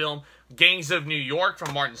Fincher film. Gangs of New York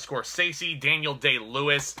from Martin Scorsese, Daniel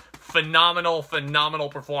Day-Lewis. Phenomenal, phenomenal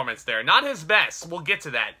performance there. Not his best. We'll get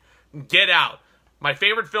to that. Get Out. My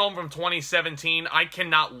favorite film from 2017. I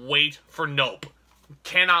cannot wait for Nope.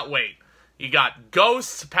 Cannot wait. You got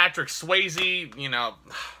Ghost, Patrick Swayze, you know...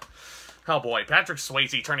 Oh boy, Patrick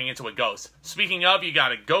Swayze turning into a ghost. Speaking of, you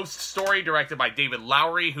got A Ghost Story directed by David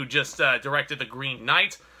Lowery, who just directed The Green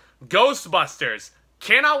Knight. Ghostbusters.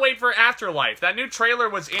 Cannot wait for Afterlife. That new trailer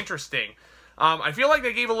was interesting. I feel like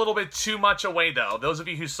they gave a little bit too much away, though. Those of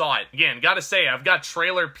you who saw it. Again, gotta say, I've got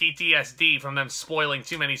trailer PTSD from them spoiling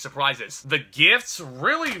too many surprises. The Gifts,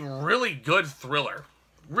 really, really good thriller.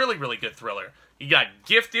 Really, really good thriller. You got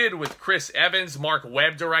Gifted with Chris Evans. Mark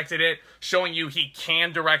Webb directed it, showing you he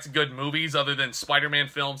can direct good movies other than Spider-Man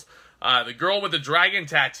films. The Girl with the Dragon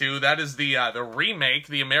Tattoo, that is the remake,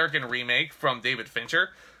 the American remake from David Fincher.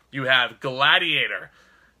 You have Gladiator.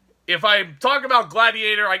 If I talk about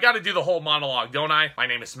Gladiator, I gotta do the whole monologue, don't I? My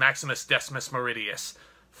name is Maximus Decimus Meridius,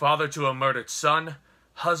 father to a murdered son,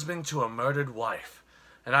 husband to a murdered wife,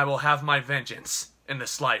 and I will have my vengeance in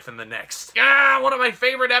this life and the next. One of my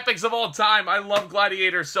favorite epics of all time. I love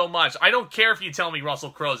Gladiator so much. I don't care if you tell me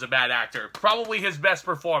Russell Crowe's a bad actor. Probably his best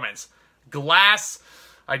performance. Glass.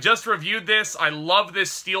 I just reviewed this. I love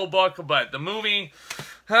this steelbook, but the movie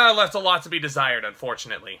left a lot to be desired,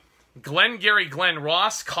 unfortunately. Glengarry Glen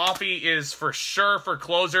Ross. Coffee is for sure for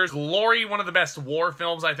closers. Glory, one of the best war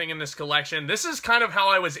films, I think, in this collection. This is kind of how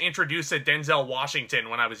I was introduced to Denzel Washington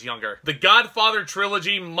when I was younger. The Godfather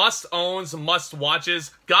trilogy, must-owns,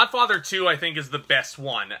 must-watches. Godfather 2, I think, is the best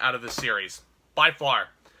one out of the series. By far.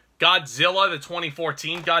 Godzilla, the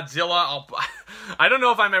 2014 Godzilla. I don't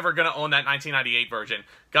know if I'm ever going to own that 1998 version.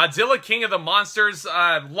 Godzilla King of the Monsters,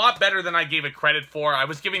 a lot better than I gave it credit for. I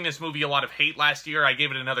was giving this movie a lot of hate last year. I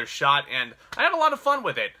gave it another shot, and I had a lot of fun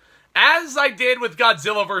with it. As I did with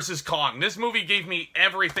Godzilla vs. Kong. This movie gave me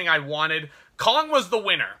everything I wanted. Kong was the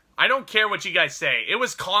winner. I don't care what you guys say. It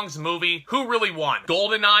was Kong's movie. Who really won?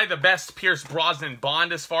 GoldenEye, the best Pierce Brosnan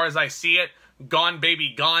Bond as far as I see it. Gone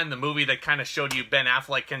Baby Gone, the movie that kind of showed you Ben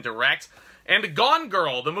Affleck can direct. And Gone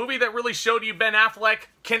Girl, the movie that really showed you Ben Affleck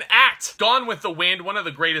can act. Gone with the Wind, one of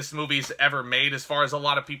the greatest movies ever made as far as a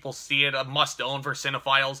lot of people see it. A must-own for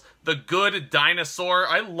cinephiles. The Good Dinosaur.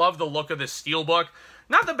 I love the look of this steelbook.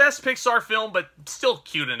 Not the best Pixar film, but still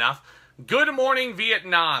cute enough. Good Morning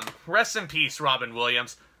Vietnam. Rest in peace, Robin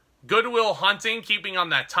Williams. Good Will Hunting, keeping on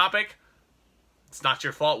that topic. It's not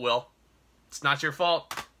your fault, Will. It's not your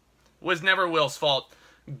fault. It was never Will's fault.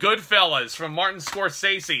 Goodfellas from Martin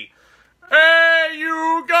Scorsese. Hey,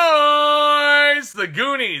 you guys! The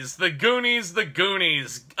Goonies, the Goonies, the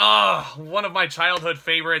Goonies. One of my childhood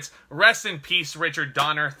favorites. Rest in peace, Richard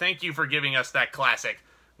Donner. Thank you for giving us that classic.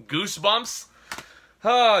 Goosebumps.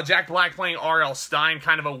 Jack Black playing R.L. Stine,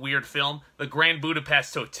 kind of a weird film. The Grand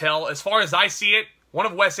Budapest Hotel. As far as I see it, one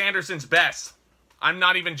of Wes Anderson's best. I'm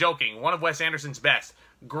not even joking. One of Wes Anderson's best.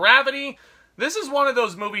 Gravity. This is one of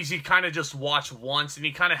those movies you kind of just watch once and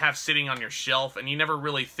you kind of have sitting on your shelf and you never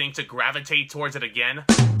really think to gravitate towards it again.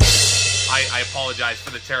 I apologize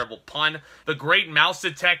for the terrible pun. The Great Mouse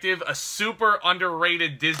Detective, a super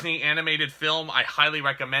underrated Disney animated film. I highly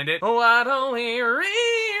recommend it. Why don't we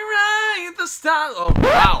rewrite the style? Oh,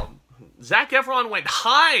 wow. Zac Efron went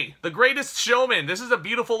high. The Greatest Showman. This is a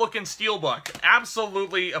beautiful looking steelbook.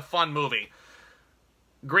 Absolutely a fun movie.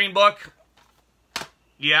 Green Book.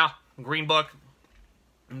 Yeah. Green Book.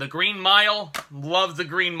 The Green Mile. Love The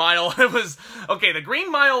Green Mile. Okay, The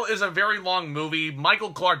Green Mile is a very long movie.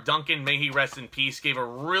 Michael Clark Duncan, may he rest in peace, gave a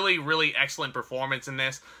really, really excellent performance in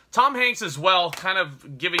this. Tom Hanks as well, kind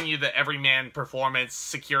of giving you the everyman performance,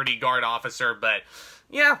 security guard officer, but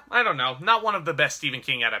yeah, I don't know. Not one of the best Stephen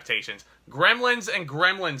King adaptations. Gremlins and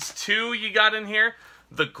Gremlins 2 you got in here.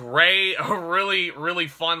 The Gray, a really, really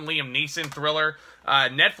fun Liam Neeson thriller.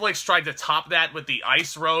 Netflix tried to top that with The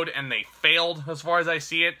Ice Road, and they failed, as far as I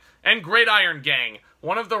see it. And Gridiron Gang,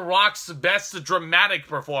 one of The Rock's best dramatic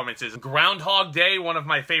performances. Groundhog Day, one of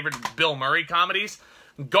my favorite Bill Murray comedies.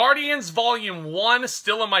 Guardians Volume 1,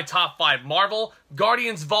 still in my top 5 Marvel.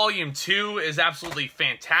 Guardians Volume 2 is absolutely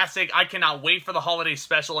fantastic. I cannot wait for the holiday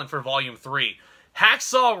special and for Volume 3.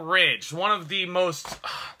 Hacksaw Ridge, one of the most...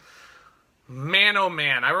 Man, oh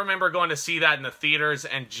man, I remember going to see that in the theaters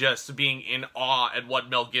and just being in awe at what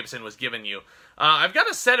Mel Gibson was giving you. I've got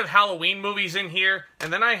a set of Halloween movies in here,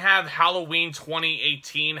 and then I have Halloween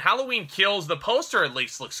 2018. Halloween Kills, the poster at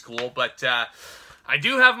least looks cool, but I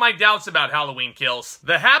do have my doubts about Halloween Kills.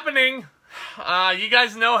 The Happening, you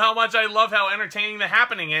guys know how much I love how entertaining The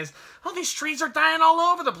Happening is. Oh, these trees are dying all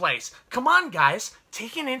over the place. Come on, guys,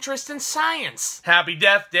 take an interest in science. Happy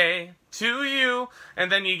Death Day to you,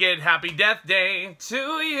 and then you get Happy Death Day to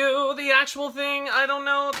you. The actual thing, I don't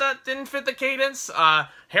know, that didn't fit the cadence.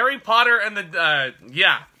 Harry Potter and the,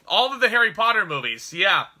 yeah, all of the Harry Potter movies.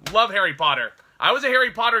 Yeah, love Harry Potter. I was a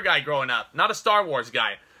Harry Potter guy growing up, not a Star Wars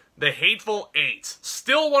guy. The Hateful Eight,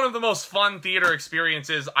 still one of the most fun theater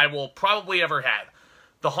experiences I will probably ever have.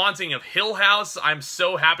 The Haunting of Hill House, I'm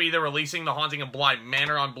so happy they're releasing The Haunting of Bly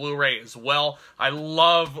Manor on Blu-ray as well. I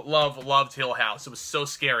loved Hill House. It was so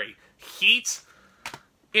scary. Heat,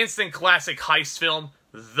 instant classic heist film.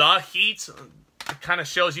 The Heat, kind of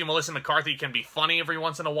shows you Melissa McCarthy can be funny every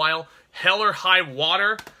once in a while. Hell or High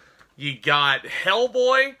Water, you got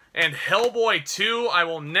Hellboy and Hellboy 2. I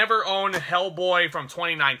will never own Hellboy from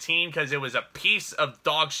 2019 because it was a piece of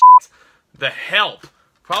dog shit. The Help,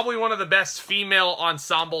 probably one of the best female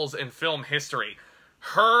ensembles in film history.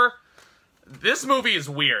 Her, this movie is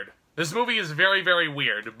weird. This movie is very, very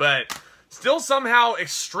weird, but still somehow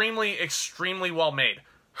extremely well made.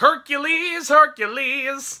 Hercules,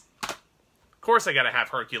 Hercules. Of course I gotta have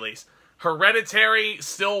Hercules. Hereditary,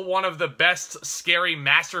 still one of the best scary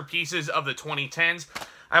masterpieces of the 2010s.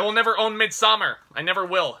 I will never own Midsommar. I never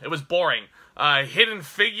will. It was boring. Hidden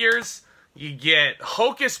Figures, you get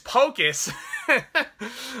Hocus Pocus.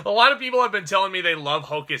 A lot of people have been telling me they love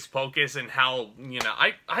Hocus Pocus and how, you know,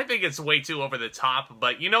 I think it's way too over the top,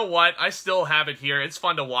 but you know what? I still have it here. It's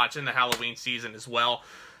fun to watch in the Halloween season as well.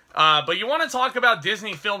 But you want to talk about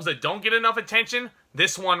Disney films that don't get enough attention?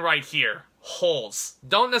 This one right here. Holes.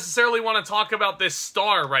 Don't necessarily want to talk about this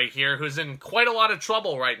star right here who's in quite a lot of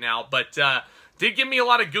trouble right now, but did give me a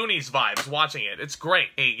lot of Goonies vibes watching it. It's great.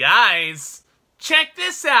 Hey guys, check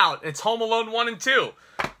this out. It's Home Alone 1 and 2.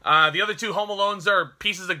 The other two Home Alones are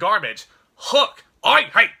pieces of garbage. Hook. I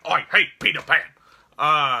hate Peter Pan.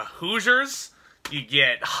 Hoosiers. You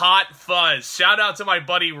get Hot Fuzz. Shout out to my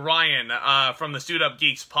buddy Ryan from the Suit Up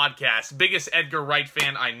Geeks podcast. Biggest Edgar Wright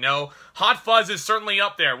fan I know. Hot Fuzz is certainly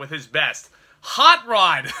up there with his best. Hot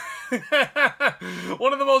Rod.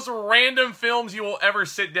 One of the most random films you will ever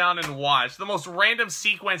sit down and watch. The most random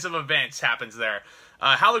sequence of events happens there.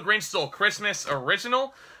 How the Grinch Stole Christmas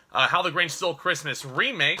original. How the Grinch Stole Christmas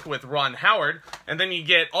remake with Ron Howard, and then you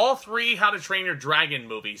get all three How to Train Your Dragon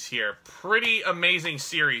movies here. Pretty amazing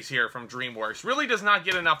series here from DreamWorks. Really does not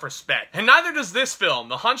get enough respect. And neither does this film,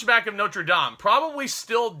 The Hunchback of Notre Dame. Probably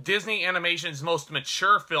still Disney Animation's most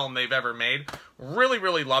mature film they've ever made.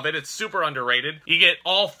 Really love it. It's super underrated. You get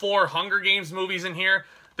all four Hunger Games movies in here.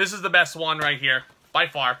 This is the best one right here, by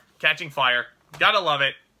far. Catching Fire. Gotta love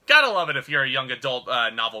it. Gotta love it if you're a young adult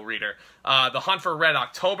novel reader. The Hunt for Red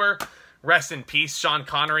October. Rest in peace, Sean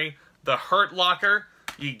Connery. The Hurt Locker.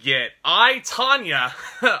 You get I, Tonya.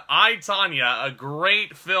 I, Tonya. A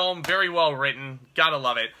great film. Very well written. Gotta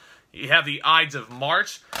love it. You have The Ides of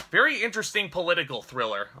March. Very interesting political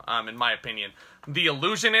thriller, in my opinion. The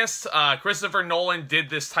Illusionist. Christopher Nolan did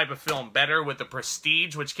this type of film better with The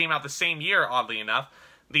Prestige, which came out the same year, oddly enough.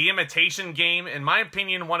 The Imitation Game, in my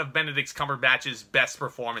opinion, one of Benedict Cumberbatch's best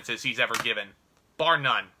performances he's ever given. Bar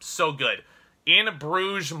none. So good. In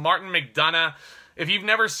Bruges, Martin McDonagh. If you've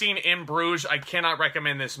never seen In Bruges, I cannot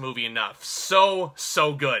recommend this movie enough. So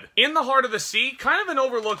good. In the Heart of the Sea, kind of an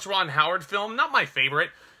overlooked Ron Howard film. Not my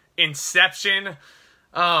favorite. Inception.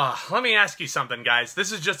 Let me ask you something, guys.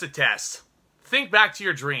 This is just a test. Think back to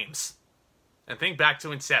your dreams. And think back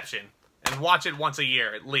to Inception. And watch it once a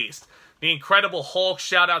year, at least. The Incredible Hulk,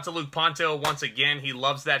 shout out to Luke Ponto once again. He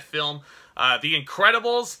loves that film. The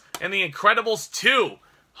Incredibles and The Incredibles 2.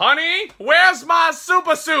 Honey, where's my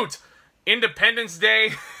super suit? Independence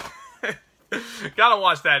Day. Gotta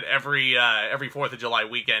watch that every 4th of July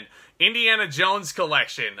weekend. Indiana Jones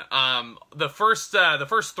Collection. The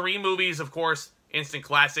first three movies, of course, instant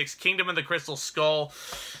classics. Kingdom of the Crystal Skull.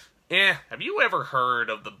 Have you ever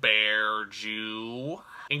heard of the Bear Jew?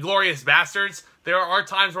 Inglourious Bastards. There are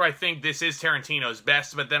times where I think this is Tarantino's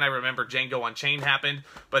best, but then I remember Django Unchained happened.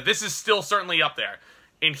 But this is still certainly up there.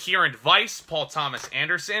 Inherent Vice, Paul Thomas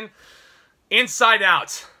Anderson. Inside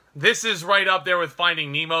Out. This is right up there with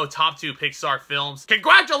Finding Nemo, top 2 Pixar films.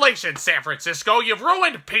 Congratulations, San Francisco, you've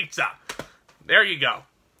ruined pizza! There you go.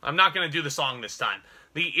 I'm not going to do the song this time.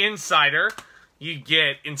 The Insider, you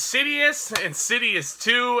get Insidious, Insidious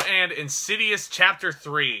 2, and Insidious Chapter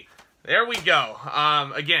 3. There we go.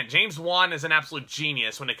 Again, James Wan is an absolute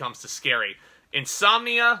genius when it comes to scary.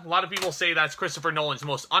 Insomnia, a lot of people say that's Christopher Nolan's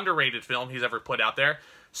most underrated film he's ever put out there.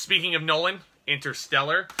 Speaking of Nolan,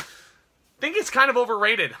 Interstellar. I think it's kind of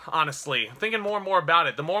overrated, honestly. I'm thinking more and more about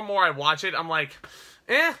it. The more and more I watch it, I'm like,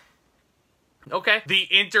 okay. The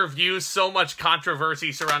Interview, so much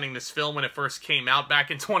controversy surrounding this film when it first came out back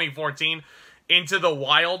in 2014. Into the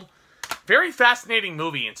Wild. Very fascinating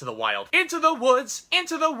movie, Into the Wild. Into the woods,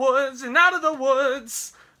 and out of the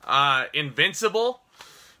woods. Invincible.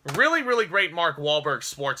 Really, really great Mark Wahlberg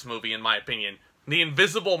sports movie, in my opinion. The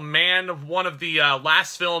Invisible Man, one of the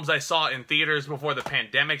last films I saw in theaters before the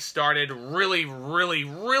pandemic started. Really, really,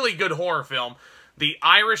 really good horror film. The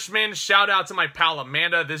Irishman, shout out to my pal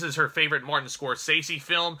Amanda. This is her favorite Martin Scorsese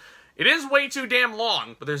film. It is way too damn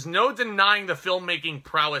long, but there's no denying the filmmaking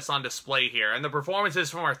prowess on display here. And the performances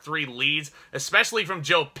from our 3 leads, especially from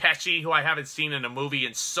Joe Pesci, who I haven't seen in a movie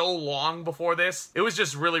in so long before this. It was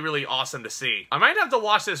just really, really awesome to see. I might have to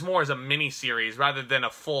watch this more as a mini-series rather than a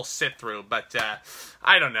full sit-through, but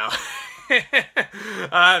I don't know.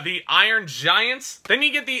 The Iron Giants. Then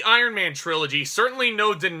you get the Iron Man trilogy. Certainly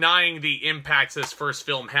no denying the impacts this first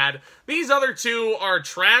film had. These other 2 are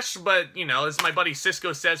trash, but, you know, as my buddy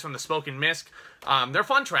Cisco says from the Spoken Misc, they're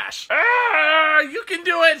fun trash. You can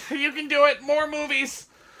do it! You can do it! More movies!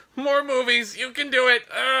 More movies! You can do it!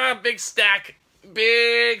 Big stack.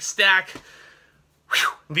 Big stack.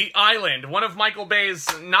 Whew. The Island, one of Michael Bay's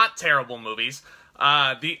not terrible movies.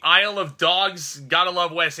 The Isle of Dogs, gotta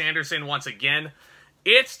love Wes Anderson once again.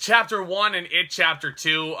 It Chapter 1 and It Chapter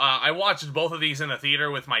 2, I watched both of these in the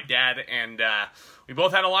theater with my dad, and we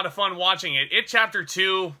both had a lot of fun watching it. It Chapter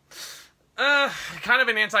 2, kind of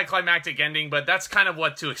an anticlimactic ending, but that's kind of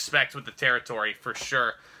what to expect with the territory, for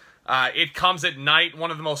sure. It Comes at Night,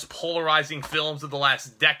 one of the most polarizing films of the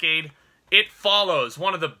last decade. It Follows,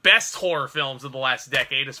 one of the best horror films of the last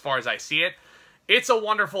decade, as far as I see it. It's a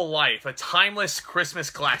Wonderful Life, a timeless Christmas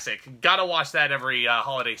classic. Gotta watch that every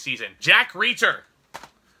holiday season. Jack Reacher.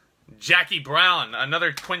 Jackie Brown,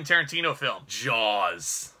 another Quentin Tarantino film.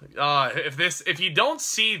 Jaws. If you don't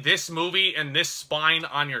see this movie and this spine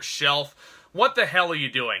on your shelf, what the hell are you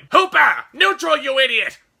doing? Hoopa! Neutral, you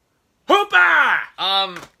idiot! Hoopa!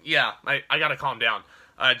 Yeah, I gotta calm down.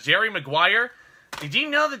 Jerry Maguire. Did you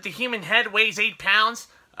know that the human head weighs 8 pounds?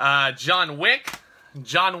 John Wick.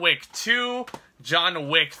 John Wick 2. John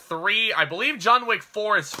Wick 3. I believe John Wick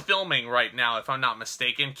 4 is filming right now, if I'm not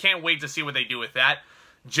mistaken. Can't wait to see what they do with that.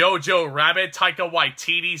 Jojo Rabbit, Taika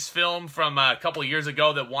Waititi's film from a couple years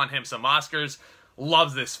ago that won him some Oscars.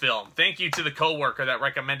 Loves this film. Thank you to the coworker that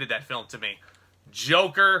recommended that film to me.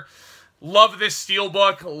 Joker. Love this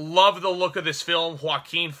steelbook. Love the look of this film.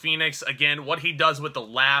 Joaquin Phoenix. Again, what he does with the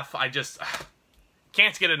laugh. I just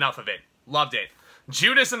can't get enough of it. Loved it.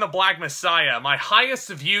 Judas and the Black Messiah, my highest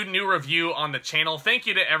viewed new review on the channel. Thank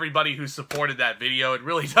you to everybody who supported that video. It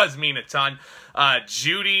really does mean a ton.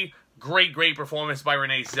 Judy, great performance by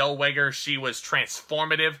Renee Zellweger. She was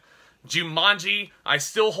transformative. Jumanji, I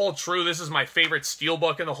still hold true. This is my favorite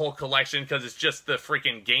steelbook in the whole collection because it's just the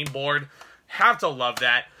freaking game board. Have to love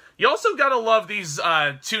that. You also gotta love these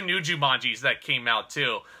 2 new Jumanjis that came out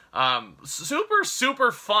too.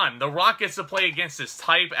 Super fun. The Rock gets to play against his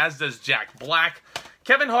type, as does Jack Black.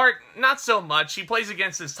 Kevin Hart, not so much. He plays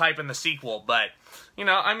against his type in the sequel, but, you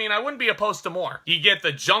know, I mean, I wouldn't be opposed to more. You get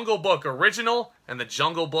the Jungle Book original and the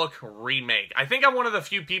Jungle Book remake. I think I'm one of the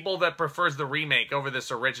few people that prefers the remake over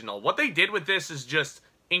this original. What they did with this is just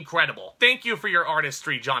incredible. Thank you for your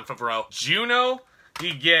artistry, Jon Favreau. Juno.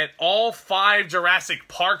 You get all 5 Jurassic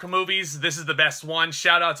Park movies. This is the best one.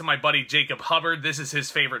 Shout out to my buddy Jacob Hubbard. This is his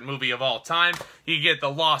favorite movie of all time. You get The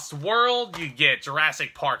Lost World. You get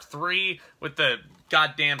Jurassic Park 3 with the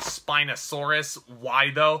goddamn Spinosaurus.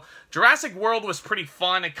 Why, though? Jurassic World was pretty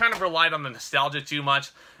fun. It kind of relied on the nostalgia too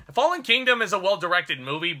much. Fallen Kingdom is a well-directed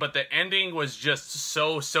movie, but the ending was just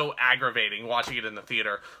so aggravating watching it in the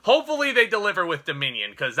theater. Hopefully they deliver with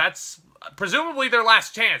Dominion, because that's presumably their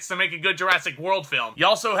last chance to make a good Jurassic World film. You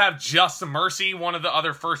also have Just Mercy, one of the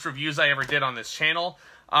other first reviews I ever did on this channel.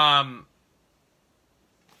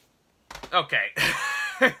 Okay.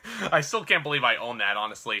 I still can't believe I own that,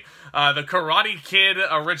 honestly. The Karate Kid,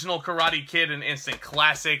 original Karate Kid, an instant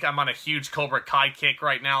classic. I'm on a huge Cobra Kai kick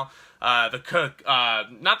right now. Not the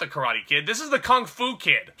Karate Kid. This is the Kung Fu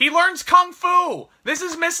Kid. He learns Kung Fu! This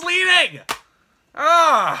is misleading!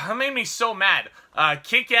 That made me so mad.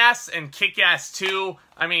 Kick-Ass and Kick-Ass 2.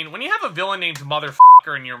 I mean, when you have a villain named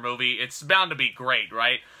Motherfucker in your movie, it's bound to be great,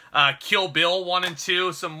 right? Kill Bill 1 and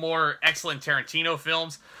 2, some more excellent Tarantino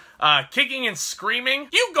films. Kicking and Screaming,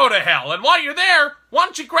 you go to hell, and while you're there, why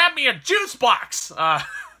don't you grab me a juice box?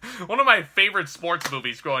 One of my favorite sports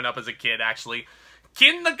movies growing up as a kid, actually.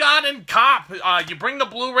 Kindergarten Cop, you bring the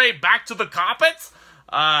Blu-ray back to the carpets?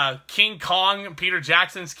 King Kong, Peter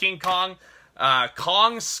Jackson's King Kong.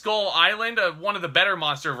 Kong Skull Island, one of the better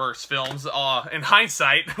MonsterVerse films, in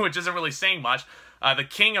hindsight, which isn't really saying much. The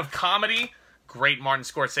King of Comedy, great Martin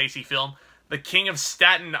Scorsese film. The King of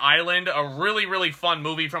Staten Island, a really, really fun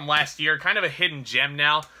movie from last year, kind of a hidden gem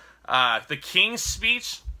now. The King's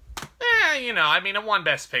Speech, you know, I mean, it won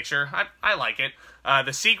Best Picture. I like it.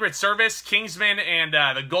 The Secret Service, Kingsman, and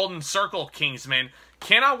the Golden Circle Kingsman.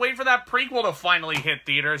 Cannot wait for that prequel to finally hit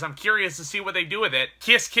theaters. I'm curious to see what they do with it.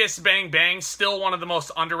 Kiss Kiss Bang Bang, still one of the most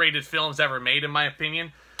underrated films ever made, in my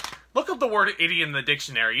opinion. Look up the word idiot in the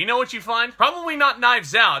dictionary. You know what you find? Probably not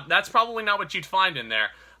Knives Out. That's probably not what you'd find in there.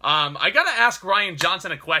 I gotta ask Ryan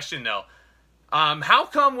Johnson a question, though. How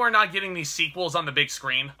come we're not getting these sequels on the big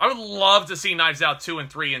screen? I would love to see Knives Out 2 and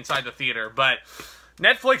 3 inside the theater, but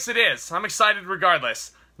Netflix it is. I'm excited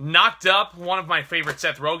regardless. Knocked Up, one of my favorite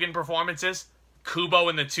Seth Rogen performances. Kubo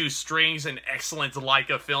and the Two Strings, an excellent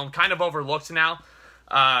Laika film, kind of overlooked now.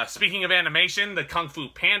 Speaking of animation, the Kung Fu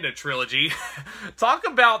Panda trilogy. Talk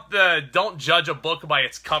about the don't judge a book by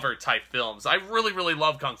its cover type films. I really, really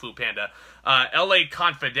love Kung Fu Panda. LA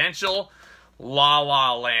Confidential, La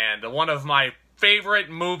La Land, one of my favorite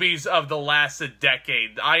movies of the last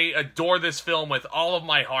decade. I adore this film with all of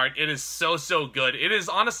my heart. It is so, so good. It is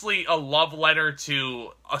honestly a love letter to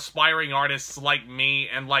aspiring artists like me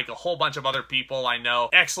and like a whole bunch of other people I know.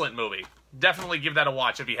 Excellent movie. Definitely give that a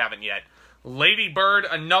watch if you haven't yet. Lady Bird,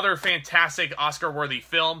 another fantastic Oscar-worthy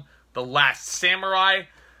film. The Last Samurai,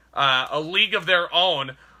 A League of Their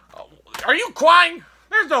Own. Are you crying?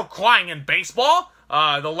 There's no crying in baseball.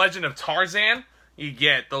 The Legend of Tarzan. You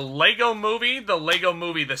get the Lego Movie,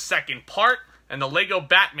 the second part, and the Lego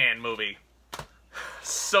Batman movie.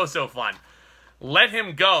 So, so fun. Let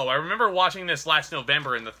Him Go. I remember watching this last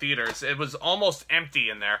November in the theaters. It was almost empty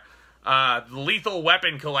in there. The Lethal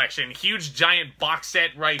Weapon Collection. Huge giant box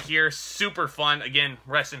set right here. Super fun. Again,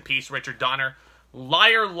 rest in peace, Richard Donner.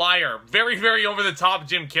 Liar, Liar. Very, very over-the-top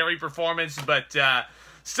Jim Carrey performance, but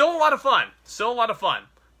still a lot of fun. Still a lot of fun.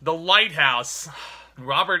 The Lighthouse.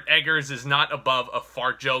 Robert Eggers is not above a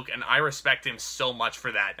fart joke, and I respect him so much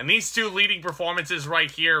for that. And these two leading performances right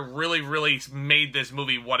here really, really made this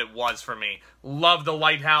movie what it was for me. Love The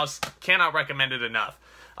Lighthouse. Cannot recommend it enough.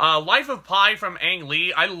 Life of Pi from Ang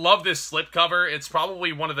Lee. I love this slipcover. It's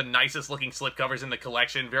probably one of the nicest looking slipcovers in the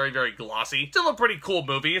collection. Very, very glossy. Still a pretty cool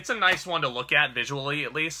movie. It's a nice one to look at, visually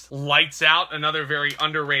at least. Lights Out, another very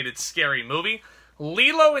underrated scary movie.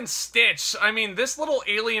 Lilo and Stitch. I mean, this little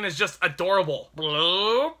alien is just adorable.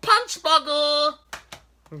 Blue Punch Buggle.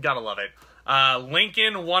 Gotta love it.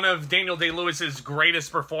 Lincoln, one of Daniel Day-Lewis's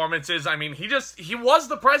greatest performances. I mean, he was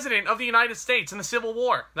the president of the United States in the Civil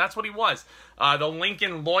War. That's what he was. The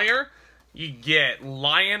Lincoln Lawyer. You get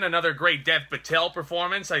Lion, another great Dev Patel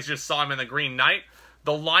performance. I just saw him in The Green Knight.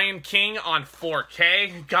 The Lion King on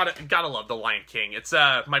 4K. Gotta love The Lion King. It's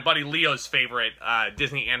my buddy Leo's favorite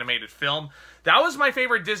Disney animated film. That was my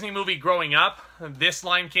favorite Disney movie growing up, this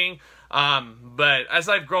Lion King. But as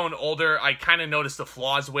I've grown older, I kind of noticed the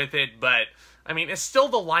flaws with it. But, I mean, it's still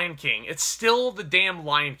The Lion King. It's still the damn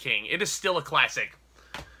Lion King. It is still a classic.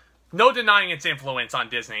 No denying its influence on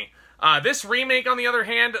Disney. This remake, on the other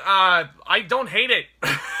hand, I don't hate it.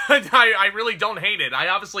 I really don't hate it. I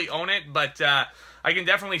obviously own it, but I can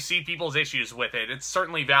definitely see people's issues with it. It's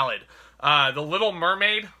certainly valid. The Little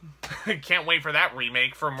Mermaid. Can't wait for that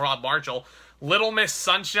remake from Rob Marshall. Little Miss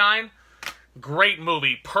Sunshine. Great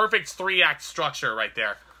movie. Perfect 3-act structure right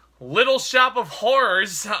there. Little Shop of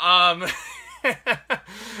Horrors. Shout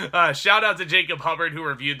out to Jacob Hubbard who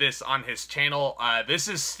reviewed this on his channel. This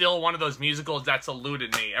is still one of those musicals that's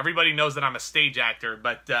eluded me. Everybody knows that I'm a stage actor,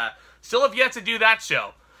 but still have yet to do that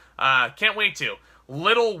show. Can't wait to.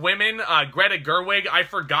 Little Women, Greta Gerwig. I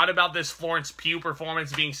forgot about this Florence Pugh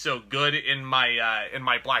performance being so good in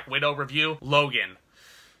my Black Widow review. Logan.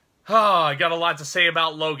 Oh, I got a lot to say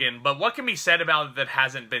about Logan, but what can be said about it that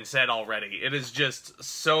hasn't been said already? It is just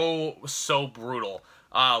so, so brutal.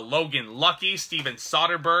 Logan Lucky, Steven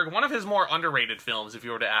Soderbergh, one of his more underrated films, if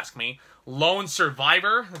you were to ask me. Lone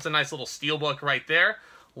Survivor, that's a nice little steelbook right there.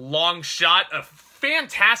 Long Shot, a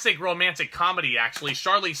fantastic romantic comedy, actually.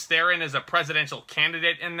 Charlize Theron is a presidential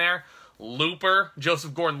candidate in there. Looper,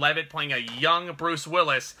 Joseph Gordon-Levitt playing a young Bruce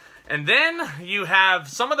Willis. And then you have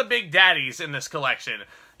some of the big daddies in this collection.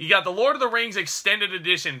 You got the Lord of the Rings Extended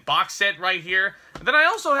Edition box set right here. And then I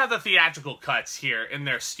also have the theatrical cuts here in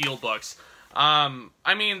their steelbooks.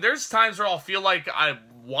 I mean, there's times where I'll feel like I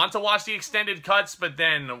want to watch the extended cuts, but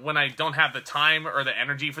then when I don't have the time or the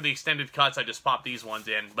energy for the extended cuts, I just pop these ones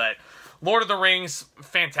in. But Lord of the Rings,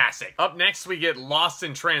 fantastic. Up next, we get Lost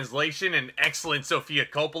in Translation, an excellent Sofia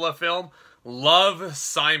Coppola film. Love,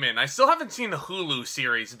 Simon. I still haven't seen the Hulu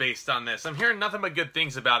series based on this. I'm hearing nothing but good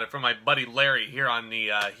things about it from my buddy Larry here on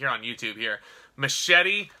the on YouTube here.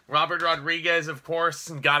 Machete, Robert Rodriguez, of course,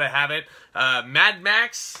 gotta have it. Mad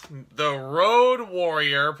Max, The Road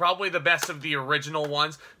Warrior, probably the best of the original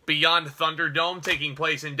ones. Beyond Thunderdome, taking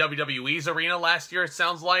place in WWE's arena last year, it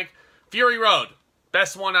sounds like. Fury Road,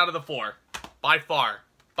 best one out of the 4. By far.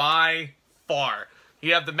 By far.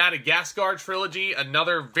 You have the Madagascar trilogy,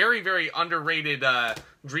 another very, very underrated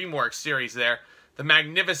DreamWorks series there. The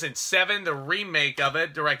Magnificent Seven, the remake of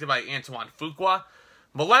it, directed by Antoine Fuqua.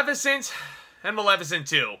 Maleficent, and Maleficent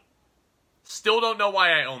 2. Still don't know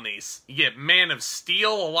why I own these. You get Man of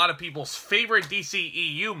Steel, a lot of people's favorite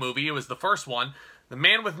DCEU movie. It was the first one. The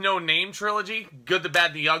Man with No Name trilogy, Good, the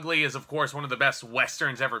Bad, the Ugly, is of course one of the best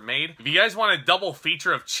westerns ever made. If you guys want a double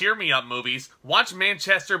feature of cheer me up movies, watch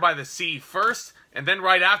Manchester by the Sea first, and then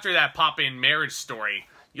right after that pop in Marriage Story.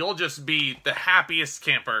 You'll just be the happiest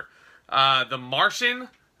camper. The Martian,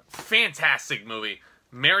 fantastic movie.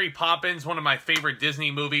 Mary Poppins, one of my favorite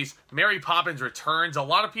Disney movies. Mary Poppins Returns, a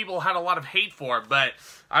lot of people had a lot of hate for it, but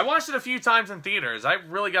I watched it a few times in theaters. I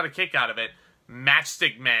really got a kick out of it.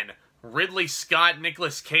 Matchstick Men, Ridley Scott,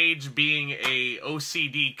 Nicolas Cage being a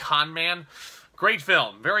OCD con man. Great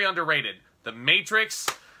film, very underrated. The Matrix,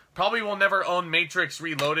 probably will never own Matrix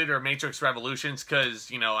Reloaded or Matrix Revolutions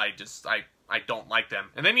because, you know, I don't like them.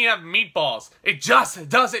 And then you have Meatballs. It just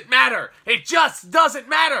doesn't matter. It just doesn't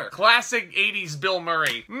matter. Classic 80s Bill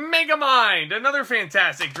Murray. Megamind, another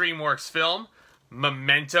fantastic DreamWorks film.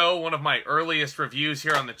 Memento, one of my earliest reviews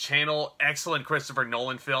here on the channel. Excellent Christopher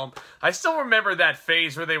Nolan film. I still remember that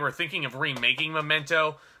phase where they were thinking of remaking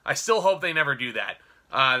Memento. I still hope they never do that.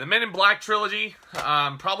 The Men in Black trilogy,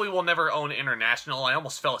 probably will never own International. I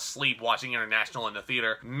almost fell asleep watching International in the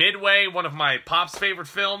theater. Midway, one of my pop's favorite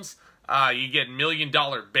films. You get $1 Million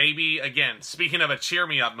Baby. Again, speaking of a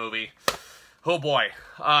cheer-me-up movie. Oh boy.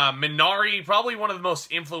 Minari, probably one of the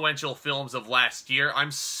most influential films of last year.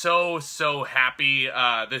 I'm so happy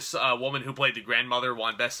this woman who played the grandmother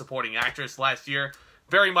won Best Supporting Actress last year.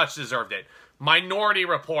 Very much deserved it. Minority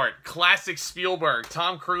Report. Classic Spielberg.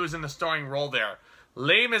 Tom Cruise in the starring role there.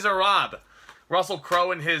 Les Miserables. Russell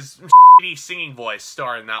Crowe in his singing voice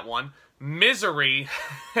star in that one. Misery.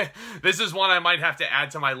 This is one I might have to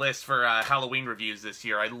add to my list for Halloween reviews this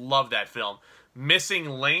year. I love that film. Missing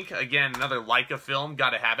Link. Again, another Leica film.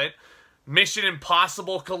 Gotta have it. Mission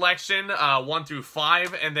Impossible Collection, 1 through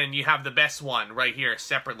 5. And then you have the best one right here,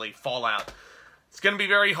 separately, Fallout. It's gonna be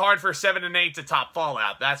very hard for 7 and 8 to top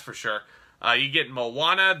Fallout, that's for sure. You get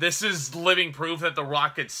Moana. This is living proof that The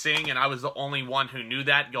Rock could sing, and I was the only one who knew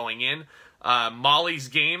that going in. Molly's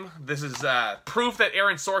Game. This is proof that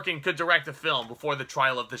Aaron Sorkin could direct a film before the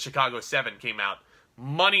trial of the Chicago 7 came out.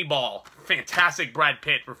 Moneyball. Fantastic Brad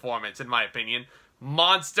Pitt performance, in my opinion.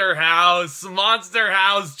 Monster House. Monster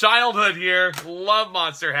House. Childhood here. Love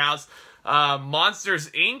Monster House. Monsters,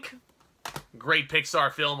 Inc. Great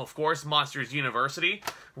Pixar film, of course. Monsters University.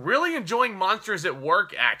 Really enjoying Monsters at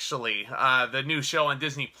Work, actually. The new show on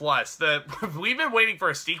Disney+. We've been waiting for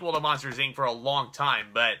a sequel to Monsters, Inc. for a long time,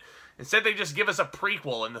 but instead they just give us a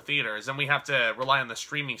prequel in the theaters, and we have to rely on the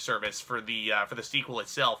streaming service for the sequel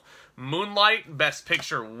itself. Moonlight, Best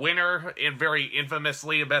Picture winner, and very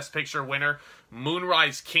infamously a Best Picture winner.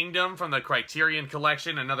 Moonrise Kingdom from the Criterion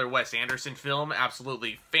Collection, another Wes Anderson film,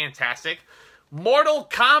 absolutely fantastic. Mortal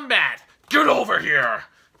Kombat, get over here!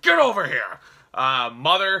 Get over here!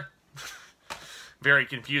 Mother, very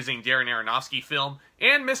confusing Darren Aronofsky film,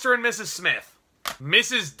 and Mr. and Mrs. Smith.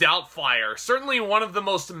 Mrs. Doubtfire, certainly one of the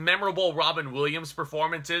most memorable Robin Williams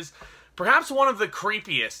performances, perhaps one of the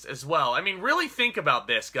creepiest as well. I mean, really think about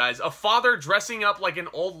this, guys. A father dressing up like an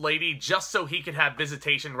old lady just so he could have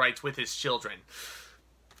visitation rights with his children.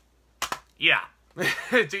 Yeah,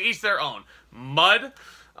 to each their own. Mud,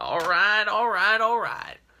 alright.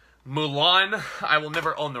 Mulan, I will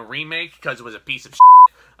never own the remake because it was a piece of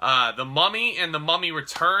shit. The Mummy and The Mummy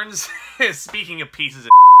Returns, speaking of pieces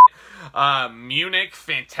of Munich,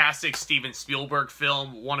 fantastic Steven Spielberg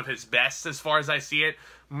film, one of his best as far as I see it.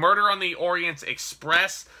 Murder on the Orient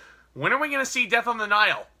Express. When are we going to see Death on the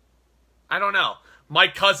Nile? I don't know. My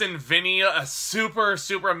Cousin Vinny, a super,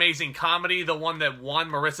 super amazing comedy. The one that won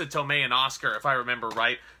Marissa Tomei an Oscar, if I remember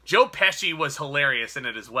right. Joe Pesci was hilarious in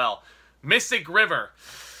it as well. Mystic River.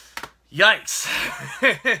 Yikes.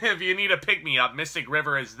 If you need a pick-me-up, Mystic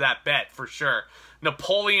River is that bet, for sure.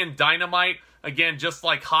 Napoleon Dynamite. Again, just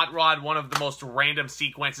like Hot Rod, one of the most random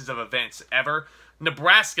sequences of events ever.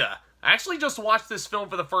 Nebraska. I actually just watched this film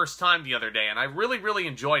for the first time the other day, and I really, really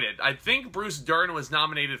enjoyed it. I think Bruce Dern was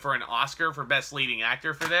nominated for an Oscar for Best Leading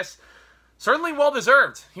Actor for this. Certainly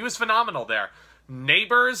well-deserved. He was phenomenal there.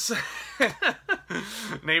 Neighbors.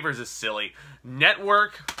 Neighbors is silly.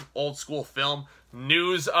 Network. Old school film.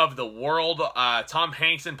 News of the World. Tom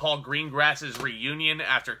Hanks and Paul Greengrass's reunion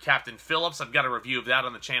after Captain Phillips. I've got a review of that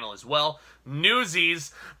on the channel as well.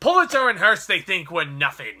 Newsies. Pulitzer and Hearst they think we're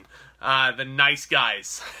nothing. The Nice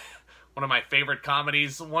Guys. One of my favorite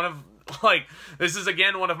comedies. This is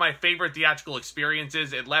again one of my favorite theatrical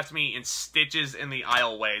experiences. It left me in stitches in the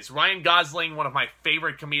aisleways. Ryan Gosling, one of my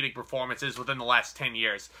favorite comedic performances within the last 10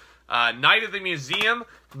 years. Night at the Museum,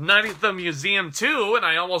 Night at the Museum 2, and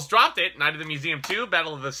I almost dropped it. Night at the Museum 2,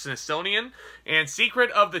 Battle of the Smithsonian, and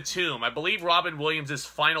Secret of the Tomb. I believe Robin Williams'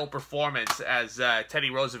 final performance as Teddy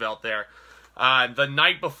Roosevelt there. The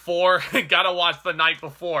Night Before, gotta watch The Night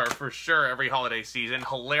Before for sure every holiday season.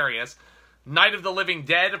 Hilarious. Night of the Living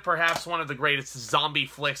Dead, perhaps one of the greatest zombie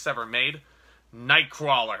flicks ever made.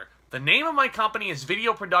 Nightcrawler. The name of my company is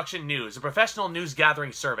Video Production News, a professional news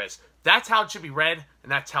gathering service. That's how it should be read,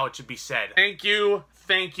 and that's how it should be said. Thank you,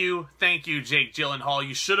 thank you, thank you, Jake Gyllenhaal.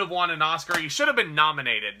 You should have won an Oscar. You should have been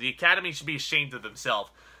nominated. The Academy should be ashamed of themselves.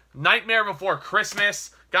 Nightmare Before Christmas.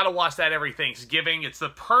 Gotta watch that every Thanksgiving. It's the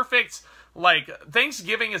perfect...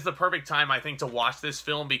 Thanksgiving is the perfect time, I think, to watch this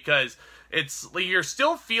film because you're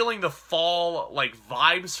still feeling the fall,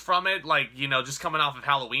 vibes from it, just coming off of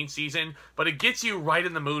Halloween season, but it gets you right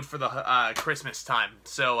in the mood for the Christmas time.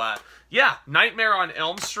 So, yeah, Nightmare on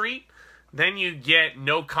Elm Street. Then you get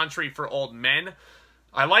No Country for Old Men.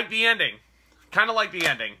 I like the ending. Kind of like the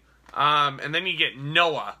ending. And then you get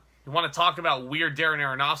Noah. You want to talk about weird Darren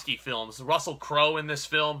Aronofsky films. Russell Crowe in this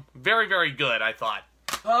film. Very, very good, I thought.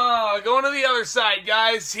 Going to the other side,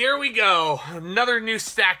 guys. Here we go. Another new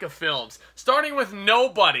stack of films. Starting with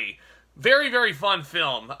Nobody. Very, very fun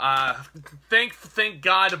film. Thank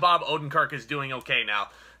God Bob Odenkirk is doing okay now.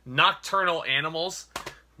 Nocturnal Animals.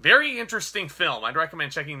 Very interesting film. I'd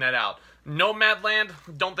recommend checking that out. Nomadland.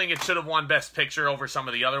 Don't think it should have won Best Picture over some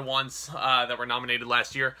of the other ones that were nominated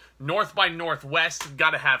last year. North by Northwest.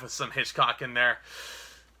 Gotta have some Hitchcock in there.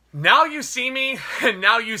 Now You See Me, and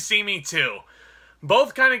Now You See Me Too.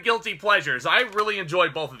 Both kind of guilty pleasures. I really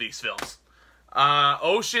enjoyed both of these films.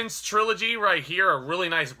 Ocean's Trilogy right here, a really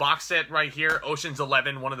nice box set right here. Ocean's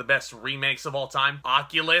 11, one of the best remakes of all time.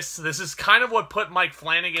 Oculus, this is kind of what put Mike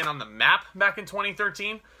Flanagan on the map back in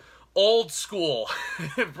 2013. Old School,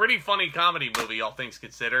 pretty funny comedy movie, all things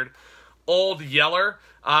considered. Old Yeller,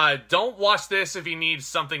 don't watch this if you need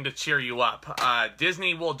something to cheer you up.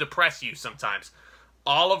 Disney will depress you sometimes.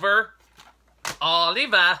 Oliver. On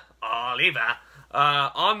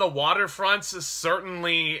the Waterfronts is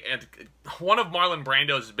certainly one of Marlon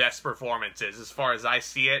Brando's best performances as far as I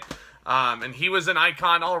see it. And he was an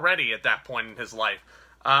icon already at that point in his life.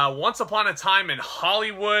 Once Upon a Time in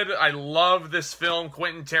Hollywood. I love this film.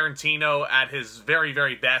 Quentin Tarantino at his very,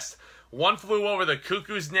 very best. One Flew Over the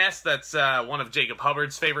Cuckoo's Nest. That's one of Jacob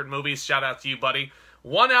Hubbard's favorite movies. Shout out to you, buddy.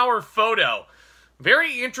 1 Hour Photo.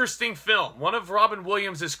 Very interesting film. One of Robin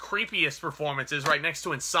Williams' creepiest performances right next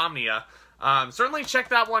to Insomnia. Certainly check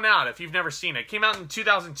that one out if you've never seen it. Came out in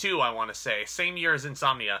 2002, I want to say. Same year as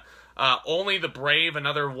Insomnia. Only the Brave,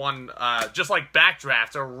 another one, just like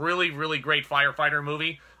Backdraft, a really, really great firefighter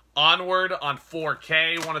movie. Onward on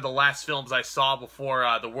 4K, one of the last films I saw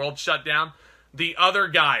before the world shut down. The Other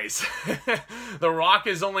Guys. The Rock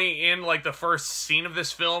is only in, the first scene of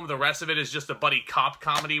this film. The rest of it is just a buddy cop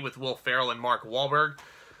comedy with Will Ferrell and Mark Wahlberg.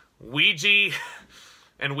 Ouija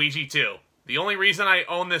and Ouija 2. The only reason I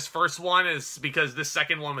own this first one is because this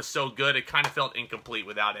second one was so good, it kind of felt incomplete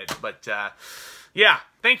without it. But, yeah,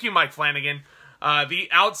 thank you, Mike Flanagan. The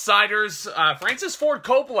Outsiders, Francis Ford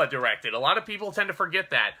Coppola directed. A lot of people tend to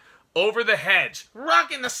forget that. Over the Hedge,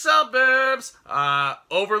 Rockin' the Suburbs,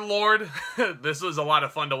 Overlord. This was a lot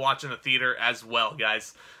of fun to watch in the theater as well,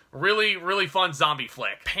 guys. Really, really fun zombie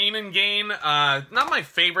flick. Pain and Gain, not my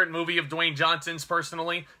favorite movie of Dwayne Johnson's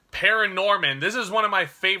personally. Paranorman, this is one of my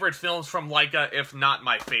favorite films from Laika, if not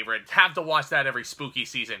my favorite. Have to watch that every spooky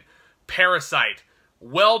season. Parasite,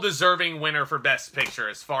 well-deserving winner for Best Picture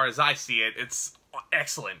as far as I see it. It's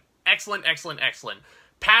excellent. Excellent, excellent, excellent.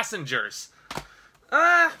 Passengers.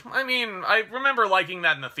 I mean, I remember liking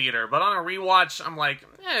that in the theater, but on a rewatch, I'm like,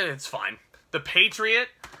 it's fine. The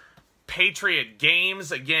Patriot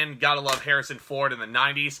Games, again, gotta love Harrison Ford in the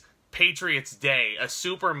 90s. Patriots Day, a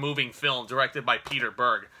super moving film directed by Peter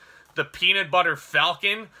Berg. The Peanut Butter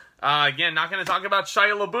Falcon, again, not gonna talk about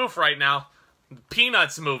Shia LaBeouf right now.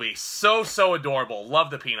 Peanuts movie, so adorable. Love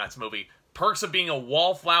the Peanuts movie. Perks of Being a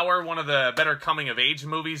Wallflower, one of the better coming-of-age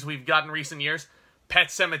movies we've got in recent years. Pet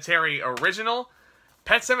Sematary Original.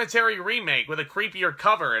 Pet Sematary Remake with a creepier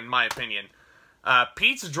cover, in my opinion.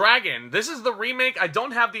 Pete's Dragon. This is the remake. I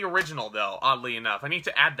don't have the original, though, oddly enough. I need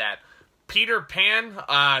to add that. Peter Pan,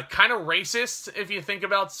 kind of racist if you think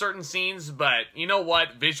about certain scenes, but you know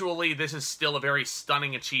what? Visually, this is still a very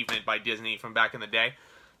stunning achievement by Disney from back in the day.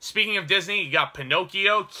 Speaking of Disney, you got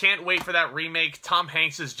Pinocchio. Can't wait for that remake. Tom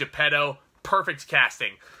Hanks is Geppetto. Perfect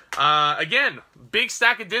casting. Again, big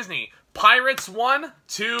stack of Disney. Pirates 1,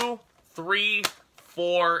 2, 3,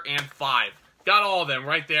 4, and 5. Got all of them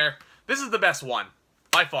right there. This is the best one.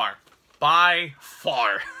 By far. By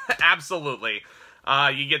far. Absolutely.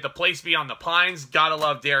 You get The Place Beyond the Pines. Gotta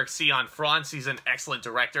love Derek Sion France. He's an excellent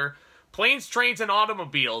director. Planes, Trains, and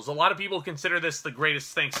Automobiles. A lot of people consider this the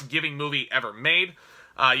greatest Thanksgiving movie ever made.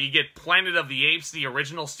 You get Planet of the Apes, the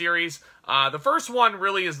original series. The first one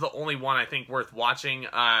really is the only one I think worth watching,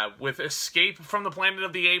 with Escape from the Planet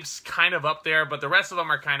of the Apes kind of up there, but the rest of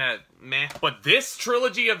them are kind of meh. But this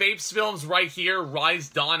trilogy of Apes films right here, Rise,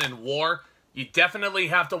 Dawn, and War, you definitely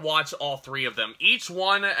have to watch all three of them. Each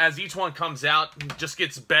one, as each one comes out, just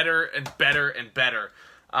gets better and better and better.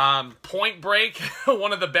 Point Break,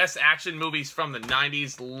 one of the best action movies from the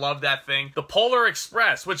 90s. Love that thing. The Polar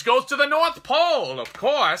Express, which goes to the North Pole, of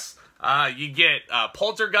course. You get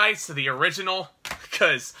Poltergeist, the original,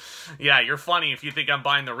 because, yeah, you're funny if you think I'm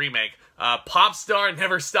buying the remake. Popstar,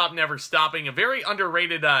 Never Stop, Never Stopping, a very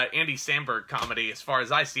underrated Andy Samberg comedy as far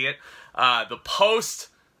as I see it. The Post,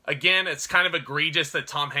 again, it's kind of egregious that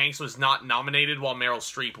Tom Hanks was not nominated while Meryl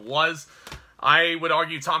Streep was. I would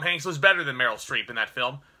argue Tom Hanks was better than Meryl Streep in that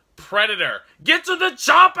film. Predator. Get to the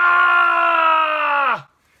chopper! I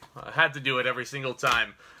had to do it every single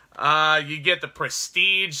time. You get The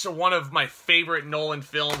Prestige, one of my favorite Nolan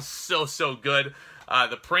films. So good.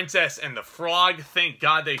 The Princess and the Frog. Thank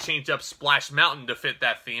God they changed up Splash Mountain to fit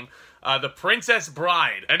that theme. The Princess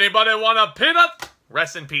Bride. Anybody want a peanut?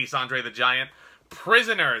 Rest in peace, Andre the Giant.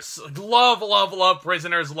 Prisoners. Love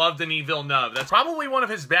Prisoners. Love Denis Villeneuve. That's probably one of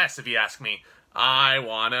his best, if you ask me. I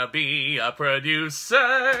wanna be a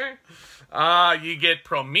producer. You get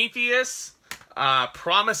Prometheus.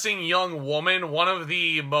 Promising Young Woman. One of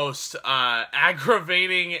the most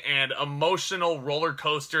aggravating and emotional roller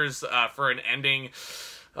coasters for an ending.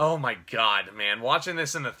 Oh my god, man. Watching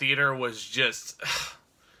this in the theater was just...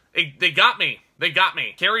 They got me. They got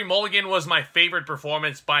me. Carey Mulligan was my favorite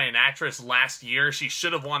performance by an actress last year. She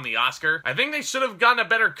should have won the Oscar. I think they should have gotten a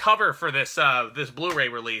better cover for this this Blu-ray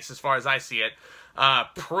release, as far as I see it.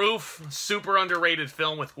 Proof, super underrated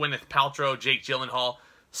film with Gwyneth Paltrow, Jake Gyllenhaal.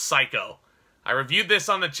 Psycho. I reviewed this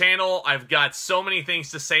on the channel. I've got so many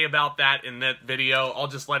things to say about that in that video. I'll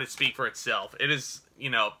just let it speak for itself. It is, you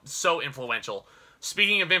know, so influential.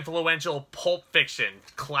 Speaking of influential, Pulp Fiction.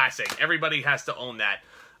 Classic. Everybody has to own that.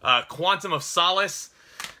 Quantum of Solace,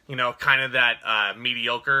 you know, kind of that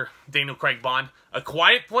mediocre Daniel Craig Bond. A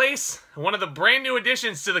Quiet Place, one of the brand new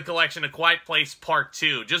additions to the collection, A Quiet Place Part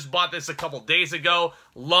 2. Just bought this a couple days ago.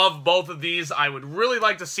 Love both of these. I would really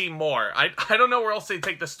like to see more. I don't know where else they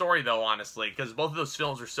take the story, though, honestly, because both of those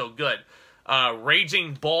films are so good.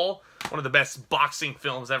 Raging Bull, one of the best boxing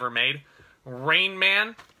films ever made. Rain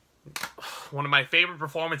Man, one of my favorite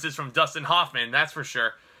performances from Dustin Hoffman, that's for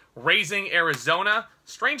sure. Raising Arizona,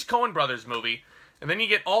 strange Coen Brothers movie. And then you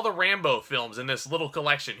get all the Rambo films in this little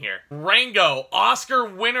collection here. Rango, Oscar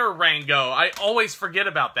winner Rango. I always forget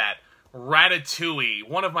about that. Ratatouille,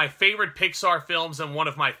 one of my favorite Pixar films and one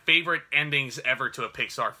of my favorite endings ever to a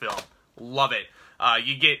Pixar film. Love it.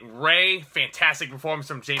 You get Ray, fantastic performance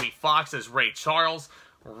from Jamie Foxx as Ray Charles.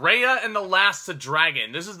 Raya and the Last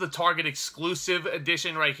Dragon. This is the Target exclusive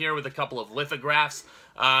edition right here with a couple of lithographs.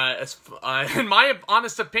 In my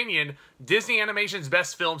honest opinion, Disney Animation's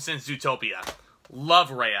best film since Zootopia.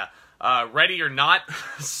 Love Raya. Ready or Not,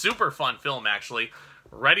 super fun film actually.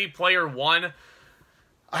 Ready Player One.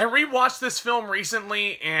 I rewatched this film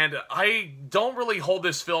recently, and I don't really hold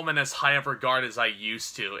this film in as high of regard as I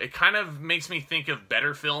used to. It kind of makes me think of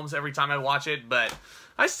better films every time I watch it, but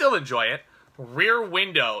I still enjoy it. Rear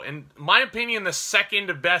Window, in my opinion, the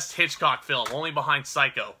second best Hitchcock film, only behind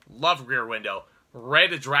Psycho. Love Rear Window.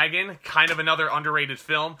 Red Dragon, kind of another underrated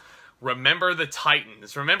film. Remember the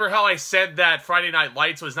Titans. Remember how I said that Friday Night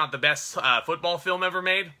Lights was not the best football film ever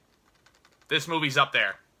made? This movie's up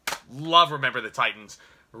there. Love Remember the Titans.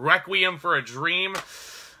 Requiem for a Dream.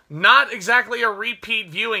 Not exactly a repeat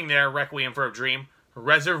viewing there, Requiem for a Dream.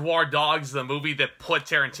 Reservoir Dogs, the movie that put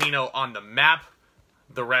Tarantino on the map.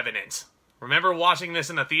 The Revenant. Remember watching this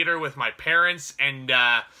in the theater with my parents, and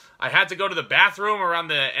I had to go to the bathroom around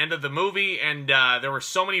the end of the movie, and there were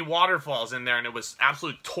so many waterfalls in there, and it was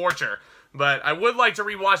absolute torture. But I would like to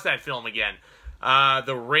rewatch that film again.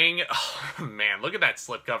 The Ring. Oh, man, look at that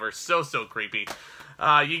slipcover. So creepy.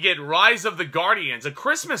 You get Rise of the Guardians, a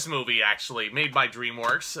Christmas movie, actually, made by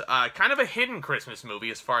DreamWorks. Kind of a hidden Christmas movie,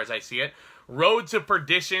 as far as I see it. Road to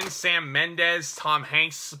Perdition, Sam Mendes, Tom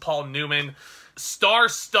Hanks, Paul Newman.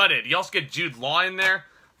 Star-studded. You also get Jude Law in there.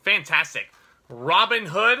 Fantastic. Robin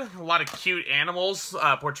Hood, a lot of cute animals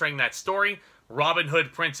portraying that story. Robin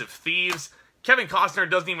Hood, Prince of Thieves. Kevin Costner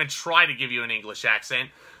doesn't even try to give you an English accent.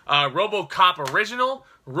 RoboCop original.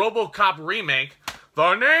 RoboCop remake.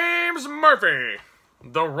 The name's Murphy.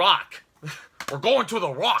 The Rock. We're going to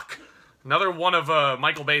The Rock. Another one of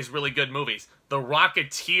Michael Bay's really good movies. The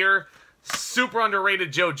Rocketeer. Super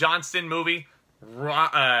underrated Joe Johnston movie.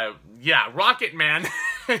 Yeah, Rocket Man.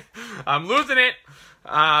 I'm losing it.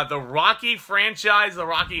 The Rocky franchise, the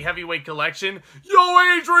Rocky Heavyweight Collection. Yo,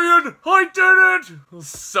 Adrian, I did it!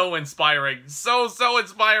 So inspiring. So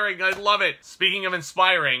inspiring. I love it. Speaking of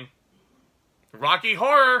inspiring, Rocky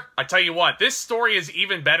Horror. I tell you what, this story is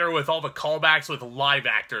even better with all the callbacks with live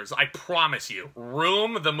actors. I promise you.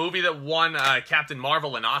 Room, the movie that won Captain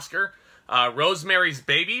Marvel an Oscar. Rosemary's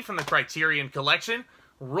Baby from the Criterion Collection.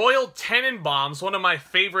 Royal Tenenbaums, one of my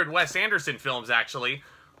favorite Wes Anderson films, actually.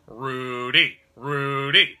 Rudy.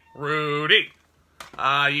 You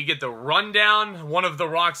get The Rundown, one of The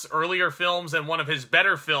Rock's earlier films and one of his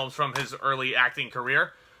better films from his early acting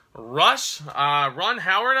career. Rush, Ron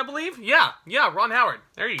Howard, I believe? Yeah, Ron Howard.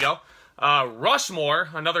 There you go. Rushmore,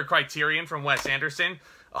 another Criterion from Wes Anderson.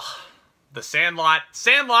 The Sandlot.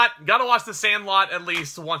 Gotta watch The Sandlot at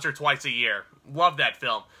least once or twice a year. Love that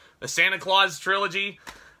film. The Santa Claus trilogy.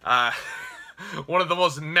 One of the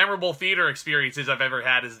most memorable theater experiences I've ever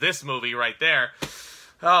had is this movie right there.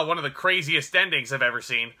 One of the craziest endings I've ever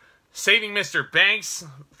seen. Saving Mr. Banks.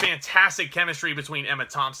 Fantastic chemistry between Emma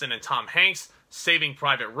Thompson and Tom Hanks. Saving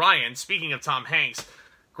Private Ryan. Speaking of Tom Hanks,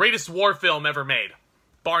 greatest war film ever made.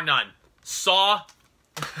 Bar none. Saw.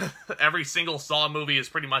 Every single Saw movie is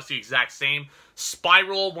pretty much the exact same.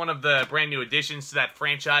 Spiral, one of the brand new additions to that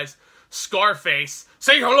franchise. Scarface.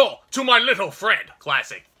 Say hello to my little friend.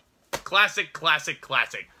 Classic. Classic.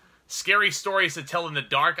 Scary Stories to Tell in the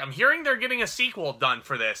Dark. I'm hearing they're getting a sequel done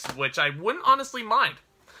for this, which I wouldn't honestly mind.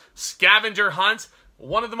 Scavenger Hunt.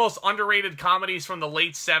 One of the most underrated comedies from the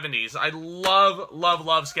late 70s. I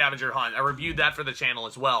love Scavenger Hunt. I reviewed that for the channel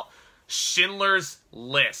as well. Schindler's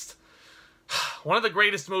List. One of the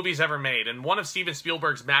greatest movies ever made, and one of Steven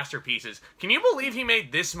Spielberg's masterpieces. Can you believe he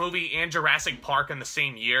made this movie and Jurassic Park in the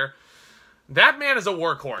same year? That man is a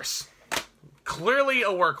workhorse. Clearly a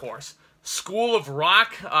workhorse. School of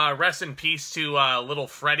Rock. Rest in peace to little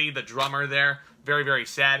Freddie, the drummer there. Very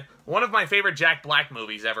sad. One of my favorite Jack Black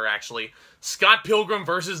movies ever, actually. Scott Pilgrim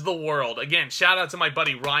vs. the World. Again, shout out to my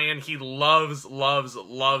buddy Ryan. He loves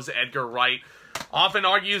Edgar Wright. Often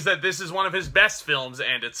argues that this is one of his best films,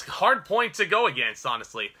 and it's a hard point to go against,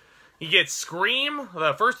 honestly. You get Scream,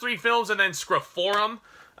 the first 3 films, and then Screforum.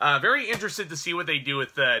 Very interested to see what they do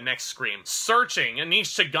with the next Scream. Searching, a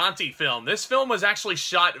Anish Chaganty film. This film was actually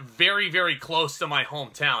shot very close to my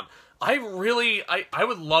hometown. I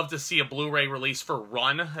would love to see a Blu-ray release for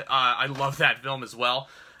Run. I love that film as well.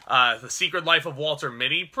 The Secret Life of Walter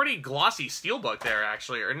Mitty. Pretty glossy steelbook there,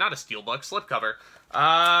 actually. Or not a steelbook, slipcover.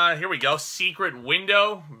 Here we go. Secret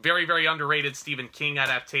Window. Very underrated Stephen King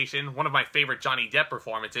adaptation. One of my favorite Johnny Depp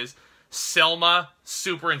performances. Selma.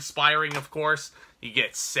 Super inspiring, of course. You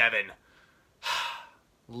get Seven.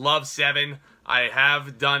 Love Seven. I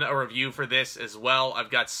have done a review for this as well.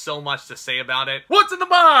 I've got so much to say about it. What's in the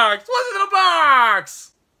box? What's in the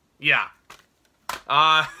box? Yeah.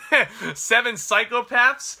 Seven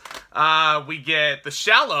Psychopaths. We get The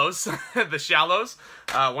Shallows. The Shallows.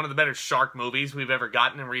 One of the better shark movies we've ever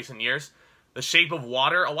gotten in recent years. The Shape of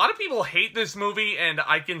Water. A lot of people hate this movie, and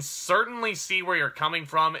I can certainly see where you're coming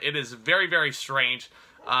from. It is very strange.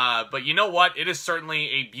 But you know what? It is certainly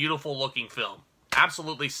a beautiful looking film.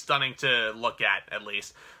 Absolutely stunning to look at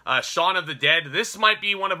least. Shaun of the Dead. This might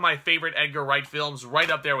be one of my favorite Edgar Wright films,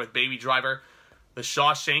 right up there with Baby Driver. The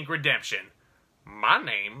Shawshank Redemption. My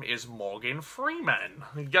name is Morgan Freeman.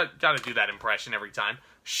 You gotta do that impression every time.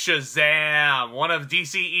 Shazam! One of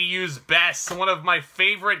DCEU's best. One of my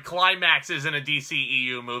favorite climaxes in a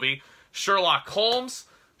DCEU movie. Sherlock Holmes.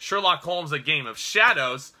 Sherlock Holmes, A Game of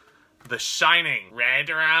Shadows. The Shining. Red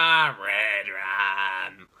Rum, Red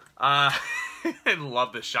Rum. I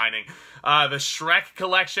love The Shining. The Shrek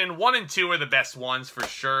collection. 1 and 2 are the best ones for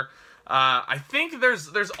sure. I think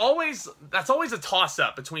that's always a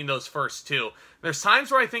toss-up between those first two. There's times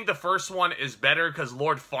where I think the first one is better because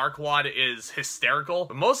Lord Farquaad is hysterical.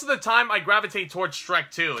 But most of the time, I gravitate towards Shrek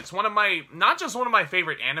 2. It's one of my, not just one of my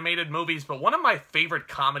favorite animated movies, but one of my favorite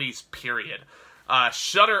comedies, period.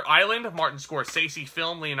 Shutter Island, Martin Scorsese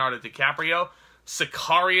film, Leonardo DiCaprio.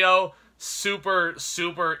 Sicario, super,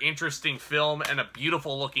 super interesting film and a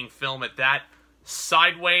beautiful looking film at that.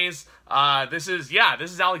 Sideways, this is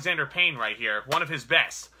Alexander Payne right here, one of his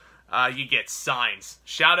best. You get Signs.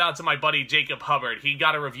 Shout out to my buddy Jacob Hubbard. He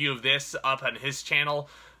got a review of this up on his channel.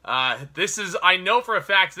 I know for a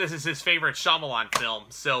fact this is his favorite Shyamalan film,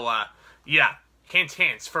 so, yeah. Hint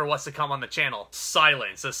for what's to come on the channel.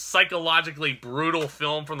 Silence, a psychologically brutal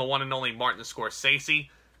film from the one and only Martin Scorsese.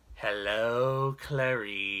 Hello,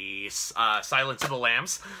 Clarice. Silence of the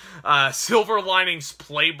Lambs. Silver Linings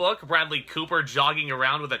Playbook. Bradley Cooper jogging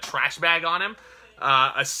around with a trash bag on him.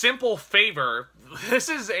 A Simple Favor. This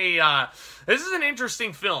is an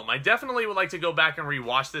interesting film. I definitely would like to go back and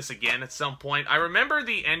rewatch this again at some point. I remember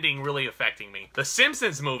the ending really affecting me. The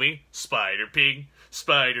Simpsons movie. Spider Pig.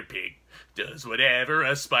 Spider Pig does whatever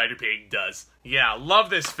a Spider Pig does. Yeah, love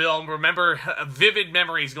this film. Remember vivid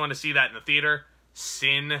memories going to see that in the theater.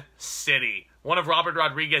 Sin City. One of Robert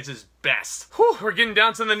Rodriguez's best. Whew, we're getting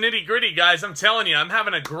down to the nitty-gritty, guys. I'm telling you, I'm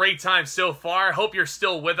having a great time so far. Hope you're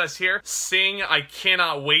still with us here. Sing, I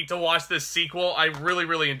cannot wait to watch this sequel. I really,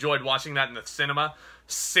 really enjoyed watching that in the cinema.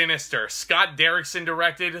 Sinister. Scott Derrickson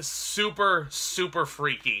directed. Super, super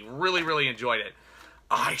freaky. Really, really enjoyed it.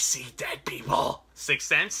 I See Dead People. Sixth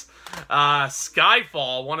Sense.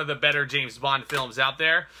 Skyfall, one of the better James Bond films out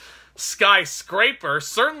there. Skyscraper,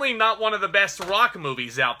 certainly not one of the best rock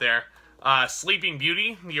movies out there. Sleeping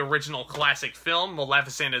Beauty, the original classic film.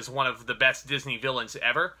 Maleficent is one of the best Disney villains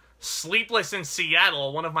ever. Sleepless in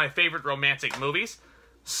Seattle, one of my favorite romantic movies.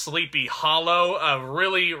 Sleepy Hollow, a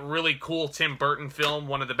really, really cool Tim Burton film.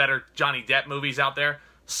 One of the better Johnny Depp movies out there.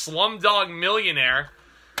 Slumdog Millionaire,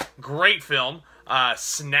 great film.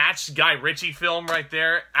 Snatch, Guy Ritchie film right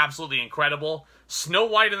there. Absolutely incredible. Snow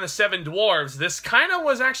White and the Seven Dwarfs. This kind of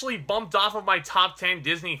was actually bumped off of my top 10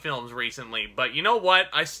 Disney films recently. But you know what?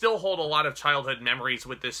 I still hold a lot of childhood memories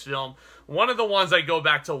with this film. One of the ones I go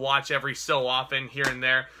back to watch every so often, here and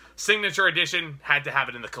there. Signature edition, had to have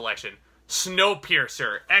it in the collection.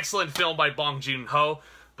 Snowpiercer. Excellent film by Bong Joon-ho.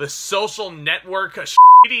 The Social Network, a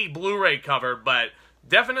shitty Blu-ray cover, but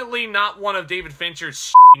definitely not one of David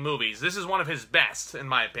Fincher's movies. This is one of his best, in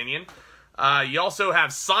my opinion. You also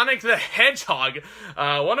have Sonic the Hedgehog.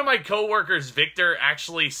 One of my coworkers, Victor,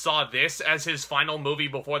 actually saw this as his final movie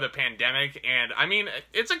before the pandemic, and I mean,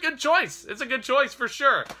 it's a good choice. It's a good choice for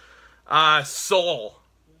sure. Soul,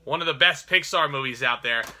 one of the best Pixar movies out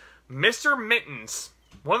there. Mr. Mittens,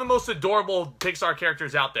 one of the most adorable Pixar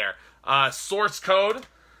characters out there. Source Code.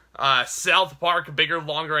 South Park, Bigger,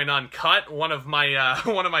 Longer, and Uncut. One of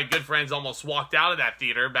my good friends almost walked out of that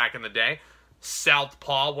theater back in the day.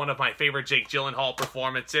 Southpaw, one of my favorite Jake Gyllenhaal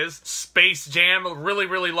performances. Space Jam, really,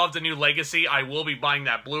 really love the new Legacy. I will be buying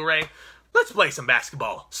that Blu-ray. Let's play some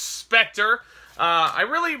basketball. Spectre. I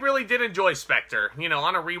really, really did enjoy Spectre. You know,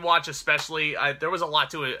 on a rewatch especially, there was a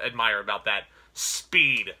lot to admire about that.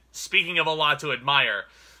 Speed. Speaking of a lot to admire,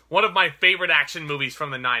 one of my favorite action movies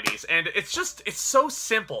from the 90s. And it's so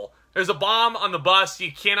simple. There's a bomb on the bus.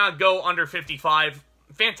 You cannot go under 55.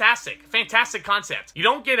 Fantastic. Fantastic concept. You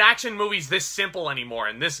don't get action movies this simple anymore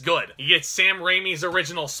and this good. You get Sam Raimi's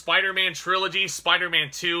original Spider-Man trilogy. Spider-Man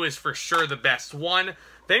 2 is for sure the best one.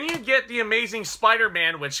 Then you get The Amazing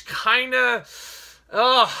Spider-Man, which kinda...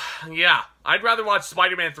 yeah. I'd rather watch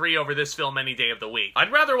Spider-Man 3 over this film any day of the week.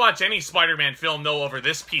 I'd rather watch any Spider-Man film, though, over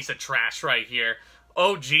this piece of trash right here.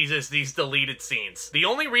 Oh, Jesus, these deleted scenes. The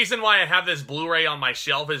only reason why I have this Blu-ray on my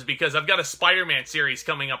shelf is because I've got a Spider-Man series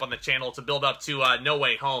coming up on the channel to build up to No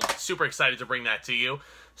Way Home. Super excited to bring that to you.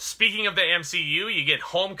 Speaking of the MCU, you get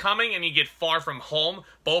Homecoming and you get Far From Home,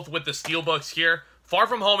 both with the steelbooks here. Far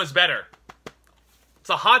From Home is better. It's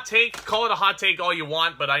a hot take. Call it a hot take all you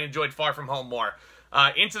want, but I enjoyed Far From Home more.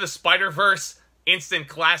 Into the Spider-Verse, instant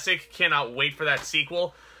classic. Cannot wait for that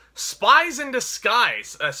sequel. Spies in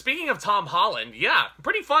Disguise. Speaking of Tom Holland, yeah,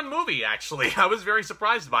 pretty fun movie, actually. I was very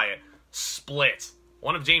surprised by it. Split.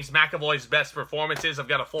 one of James McAvoy's best performances. I've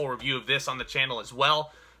got a full review of this on the channel as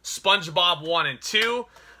well. SpongeBob 1 and 2.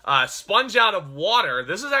 Sponge Out of Water.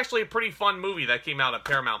 This is actually a pretty fun movie that came out on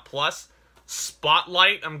Paramount+.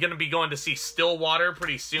 Spotlight. I'm going to be going to see Stillwater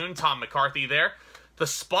pretty soon. Tom McCarthy there. The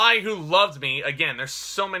Spy Who Loved Me. Again, there's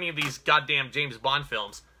so many of these goddamn James Bond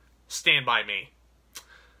films. Stand By Me.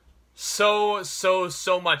 So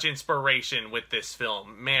much inspiration with this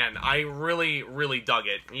film. Man, I really dug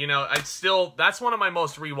it. You know, that's one of my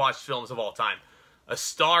most rewatched films of all time. A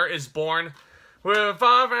Star Is Born. We're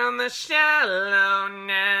far from the shallow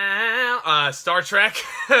now. Star Trek,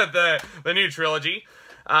 the new trilogy.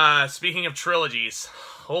 Speaking of trilogies,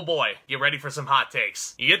 oh boy, get ready for some hot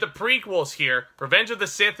takes. You get the prequels here. Revenge of the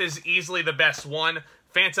Sith is easily the best one.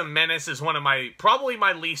 Phantom Menace is one of probably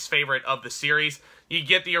my least favorite of the series. You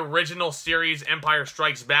get the original series, Empire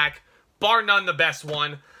Strikes Back, bar none the best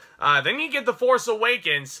one. Then you get The Force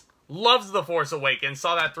Awakens. Loves The Force Awakens.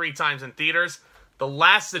 Saw that 3 times in theaters. The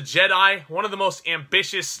Last Jedi, one of the most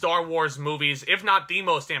ambitious Star Wars movies, if not the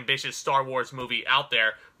most ambitious Star Wars movie out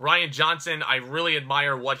there. Rian Johnson, I really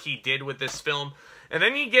admire what he did with this film. And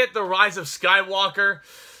then you get The Rise of Skywalker.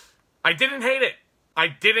 I didn't hate it. I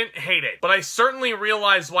didn't hate it. But I certainly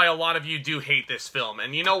realize why a lot of you do hate this film.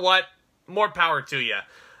 And you know what? More power to you.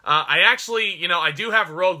 I actually, you know, I do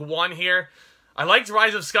have Rogue One here. I liked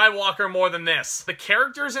Rise of Skywalker more than this. The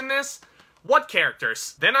characters in this... What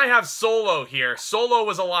characters? Then I have Solo here. Solo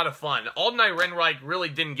was a lot of fun. Alden Ehrenreich really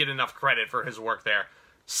didn't get enough credit for his work there.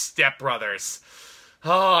 Step Brothers.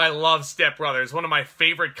 Oh, I love Step Brothers. One of my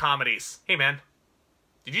favorite comedies. Hey, man.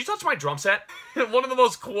 Did you touch my drum set? One of the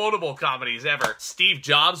most quotable comedies ever. Steve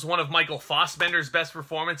Jobs, one of Michael Fassbender's best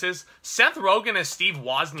performances. Seth Rogen as Steve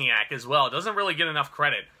Wozniak as well. Doesn't really get enough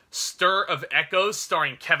credit. Stir of Echoes,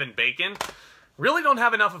 starring Kevin Bacon. Really don't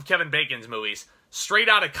have enough of Kevin Bacon's movies. Straight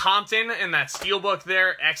Outta Compton and that steelbook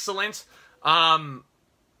there, excellent.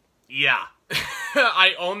 Yeah.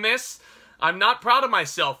 I own this. I'm not proud of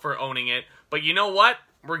myself for owning it, but you know what?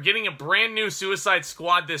 We're getting a brand new Suicide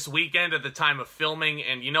Squad this weekend at the time of filming,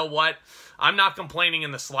 and you know what? I'm not complaining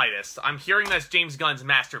in the slightest. I'm hearing that's James Gunn's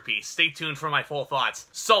masterpiece. Stay tuned for my full thoughts.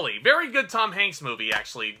 Sully, very good Tom Hanks movie,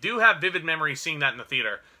 actually. Do have vivid memories seeing that in the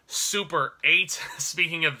theater. Super 8,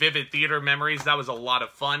 speaking of vivid theater memories, that was a lot of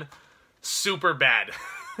fun. Super bad.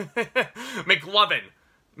 McLovin.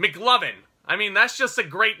 I mean, that's just a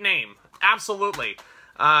great name. Absolutely.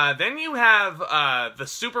 Then you have the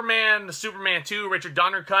Superman 2, Richard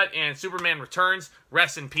Donner cut, and Superman Returns.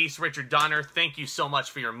 Rest in peace, Richard Donner. Thank you so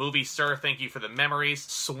much for your movie, sir. Thank you for the memories.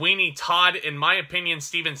 Sweeney Todd, in my opinion,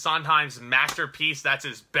 Stephen Sondheim's masterpiece. That's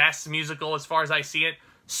his best musical as far as I see it.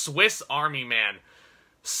 Swiss Army Man.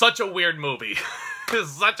 Such a weird movie.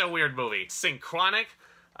 Such a weird movie. Synchronic.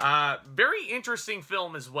 Very interesting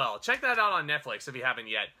film as well. Check that out on Netflix if you haven't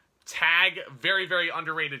yet. Tag, very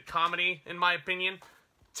underrated comedy, in my opinion.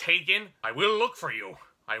 Taken, I will look for you,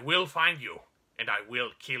 I will find you, and I will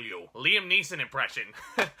kill you. Liam Neeson impression.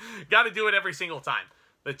 Gotta do it every single time.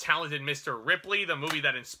 The Talented Mr. Ripley, the movie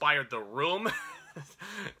that inspired The Room.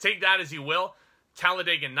 Take that as you will.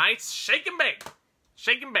 Talladega Nights, shake and bake.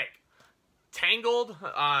 Shake and bake. Tangled,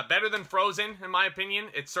 better than Frozen, in my opinion.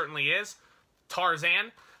 It certainly is.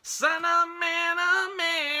 Tarzan. Son of a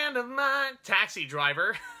man of mine. Taxi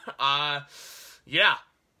Driver.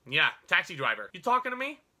 Yeah, Taxi Driver. You talking to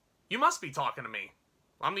me? You must be talking to me.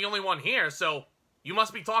 I'm the only one here, so you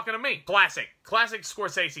must be talking to me. Classic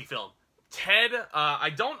Scorsese film. Ted, I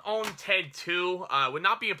don't own Ted 2. Would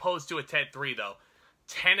not be opposed to a Ted 3, though.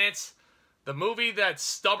 Tenet, the movie that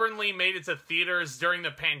stubbornly made it to theaters during the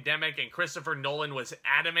pandemic, and Christopher Nolan was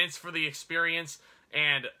adamant for the experience.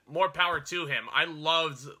 And more power to him. I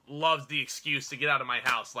loved the excuse to get out of my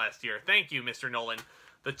house last year. Thank you, Mr. Nolan.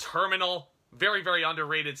 The Terminal, very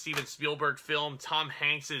underrated Steven Spielberg film. Tom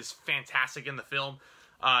Hanks is fantastic in the film.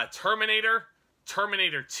 Terminator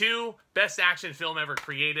 2, best action film ever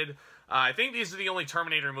created. I think these are the only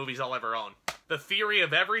Terminator movies I'll ever own. The Theory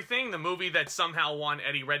of Everything, the movie that somehow won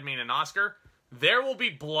Eddie Redmayne an Oscar. There Will Be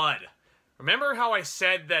Blood. Remember how I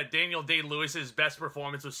said that Daniel Day-Lewis's best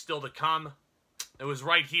performance was still to come? It was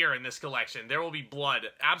right here in this collection. There Will Be Blood.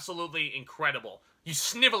 Absolutely incredible. You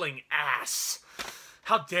sniveling ass.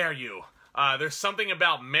 How dare you? There's Something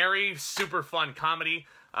About Mary. Super fun comedy.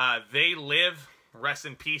 They Live. Rest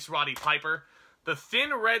in peace, Roddy Piper. The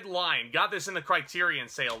Thin Red Line. Got this in the Criterion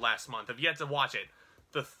sale last month. I've yet to watch it.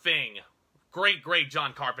 The Thing. Great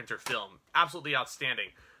John Carpenter film. Absolutely outstanding.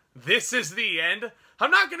 This Is the End.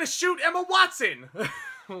 I'm not going to shoot Emma Watson.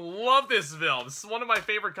 Love this film. This is one of my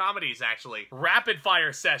favorite comedies, actually. Rapid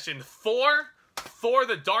Fire Session. Thor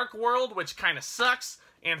the Dark World, which kind of sucks.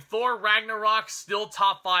 And Thor Ragnarok, still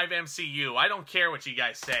top 5 MCU. I don't care what you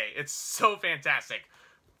guys say. It's so fantastic.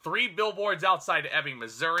 3 billboards outside Ebbing,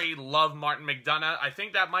 Missouri. Love Martin McDonagh. I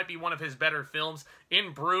think that might be one of his better films.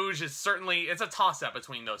 In Bruges is certainly, it's a toss-up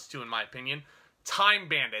between those two in my opinion. Time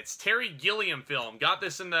Bandits, Terry Gilliam film. Got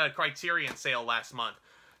this in the Criterion sale last month.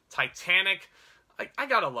 Titanic. I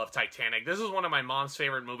gotta love Titanic. This is one of my mom's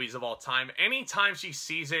favorite movies of all time. Anytime she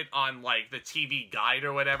sees it on, like, the TV guide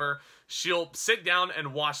or whatever, she'll sit down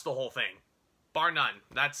and watch the whole thing. Bar none.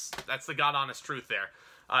 That's the God-honest truth there.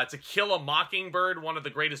 To Kill a Mockingbird, one of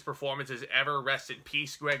the greatest performances ever. Rest in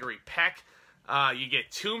peace, Gregory Peck. You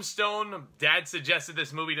get Tombstone. Dad suggested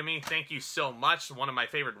this movie to me. Thank you so much. One of my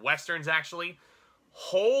favorite Westerns, actually.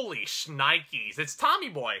 Holy shnikes. It's Tommy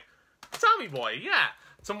Boy. Tommy Boy, yeah.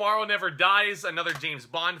 Tomorrow Never Dies, another James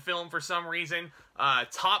Bond film for some reason.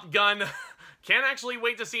 Top Gun. Can't actually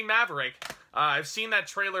wait to see Maverick. I've seen that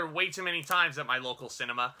trailer way too many times at my local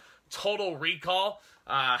cinema. Total Recall.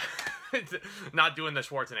 Not doing the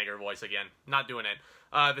Schwarzenegger voice again. Not doing it.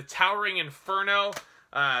 The Towering Inferno.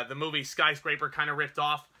 The movie Skyscraper kind of ripped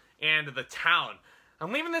off. And The Town.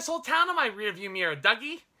 I'm leaving this whole town on my rearview mirror.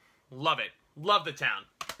 Dougie? Love it. Love The Town.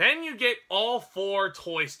 Then you get all 4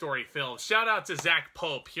 Toy Story films. Shout out to Zack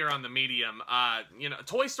Pope here on the Medium. You know,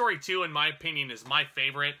 Toy Story 2, in my opinion, is my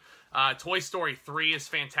favorite. Toy Story 3 is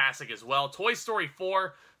fantastic as well. Toy Story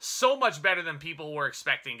 4, so much better than people were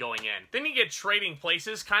expecting going in. Then you get Trading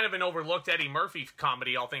Places, kind of an overlooked Eddie Murphy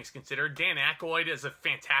comedy, all things considered. Dan Aykroyd is a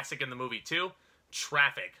fantastic in the movie too.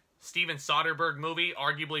 Traffic, Steven Soderbergh movie,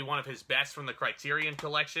 arguably one of his best from the Criterion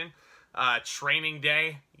Collection. Training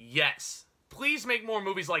Day, yes. Please make more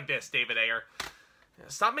movies like this, David Ayer.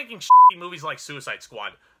 Stop making shitty movies like Suicide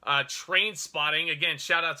Squad. Train Spotting, again,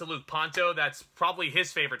 shout out to Luke Ponto. That's probably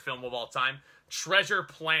his favorite film of all time. Treasure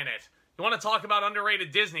Planet. You want to talk about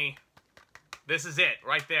underrated Disney? This is it,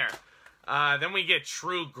 right there. Then we get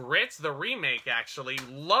True Grit, the remake, actually.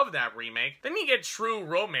 Love that remake. Then you get True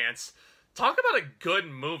Romance. Talk about a good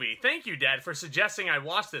movie. Thank you, Dad, for suggesting I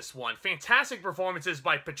watch this one. Fantastic performances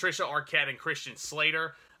by Patricia Arquette and Christian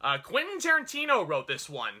Slater. Quentin Tarantino wrote this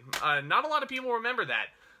one. Not a lot of people remember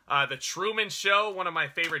that. The Truman Show, one of my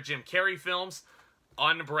favorite Jim Carrey films.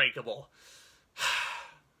 Unbreakable.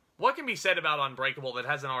 What can be said about Unbreakable that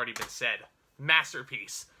hasn't already been said?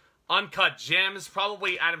 Masterpiece. Uncut Gems,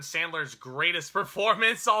 probably Adam Sandler's greatest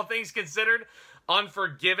performance, all things considered.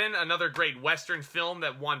 Unforgiven, another great Western film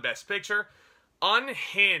that won Best Picture.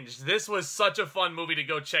 Unhinged, this was such a fun movie to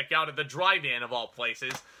go check out at the drive-in of all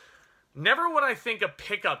places. Never would I think a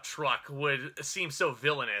pickup truck would seem so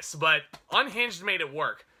villainous, but Unhinged made it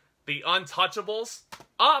work. The Untouchables,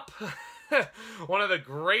 Up, one of the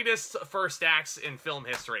greatest first acts in film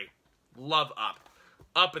history. Love Up.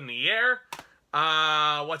 Up in the Air,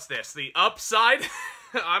 what's this? The Upside,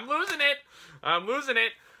 I'm losing it. I'm losing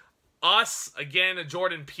it. Us, again, a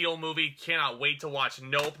Jordan Peele movie. Cannot wait to watch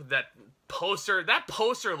Nope. That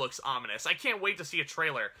poster looks ominous. I can't wait to see a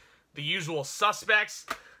trailer. The Usual Suspects,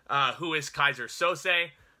 Who is Kaiser Sose,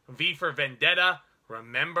 V for Vendetta,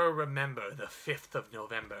 Remember, the 5th of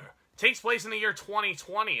November. Takes place in the year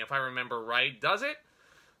 2020, if I remember right. Does it?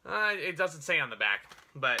 It doesn't say on the back,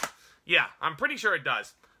 but yeah, I'm pretty sure it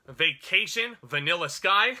does. Vacation, Vanilla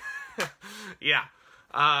Sky, yeah.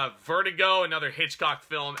 Vertigo, another Hitchcock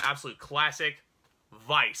film, absolute classic.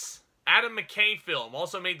 Vice, Adam McKay film,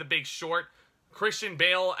 also made The Big Short. Christian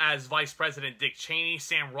Bale as Vice President Dick Cheney,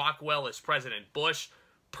 Sam Rockwell as President Bush.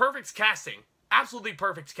 Perfect casting. Absolutely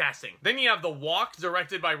perfect casting. Then you have The Walk,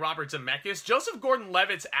 directed by Robert Zemeckis. Joseph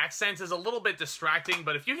Gordon-Levitt's accent is a little bit distracting,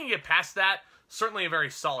 but if you can get past that, certainly a very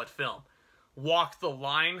solid film. Walk the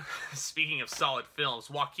Line, speaking of solid films,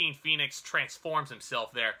 Joaquin Phoenix transforms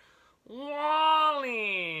himself there.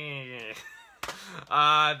 Wally.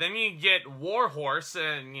 Then you get War Horse,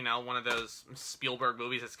 and you know, one of those Spielberg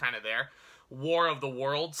movies that's kind of there. War of the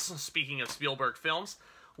Worlds, speaking of Spielberg films.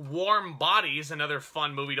 Warm Bodies, another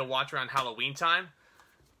fun movie to watch around Halloween time.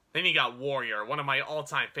 Then you got Warrior, one of my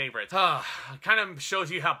all-time favorites. Kind of shows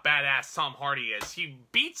you how badass Tom Hardy is. He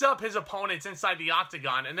beats up his opponents inside the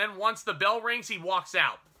octagon, and then once the bell rings, he walks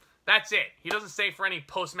out. That's it. He doesn't stay for any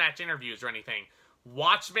post-match interviews or anything.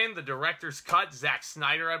 Watchmen, the director's cut, Zack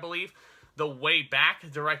Snyder, I believe. The Way Back,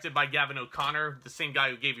 directed by Gavin O'Connor, the same guy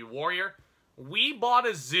who gave you Warrior. We Bought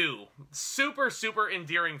a Zoo, super, super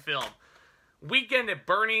endearing film. Weekend at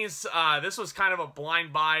Bernie's, this was kind of a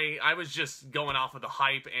blind buy. I was just going off of the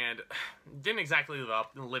hype and didn't exactly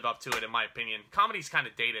live up to it, in my opinion. Comedy's kind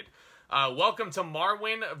of dated. Welcome to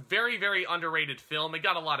Marwin, very, very underrated film. It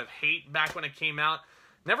got a lot of hate back when it came out.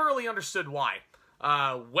 Never really understood why.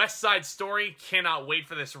 West Side Story, cannot wait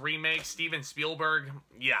for this remake. Steven Spielberg,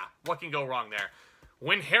 yeah, what can go wrong there?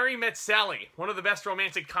 When Harry Met Sally, one of the best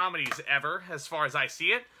romantic comedies ever, as far as I see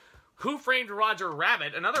it. Who Framed Roger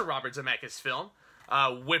Rabbit, another Robert Zemeckis film.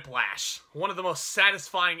 Whiplash, one of the most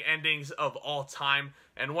satisfying endings of all time,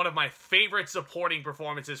 and one of my favorite supporting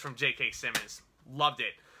performances from J.K. Simmons. Loved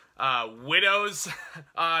it. Widows,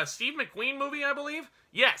 Steve McQueen movie, I believe?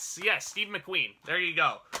 Yes, Steve McQueen. There you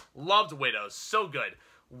go. Loved Widows. So good.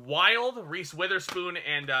 Wild, Reese Witherspoon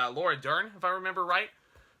and Laura Dern, if I remember right.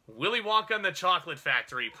 Willy Wonka and the Chocolate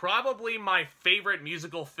Factory. Probably my favorite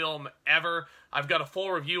musical film ever. I've got a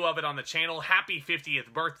full review of it on the channel. Happy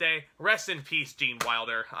 50th birthday. Rest in peace, Gene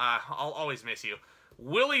Wilder. I'll always miss you.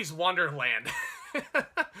 Willy's Wonderland.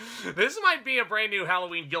 This might be a brand new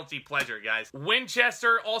Halloween guilty pleasure, guys.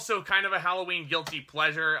 Winchester, also kind of a Halloween guilty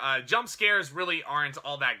pleasure. Jump scares really aren't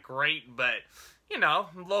all that great, but you know,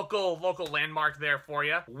 local landmark there for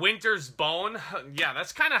you. Winter's Bone. Yeah,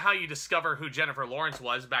 that's kind of how you discover who Jennifer Lawrence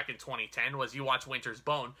was back in 2010, was you watch Winter's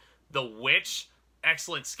Bone. The Witch,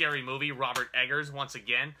 excellent scary movie. Robert Eggers, once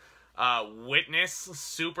again. Witness,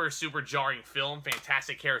 super jarring film.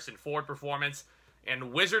 Fantastic Harrison Ford performance.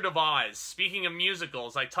 And Wizard of Oz. Speaking of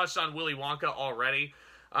musicals, I touched on Willy Wonka already.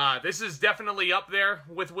 This is definitely up there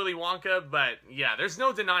with Willy Wonka, but yeah, there's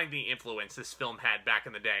no denying the influence this film had back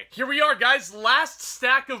in the day. Here we are, guys. Last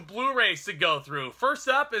stack of Blu-rays to go through. First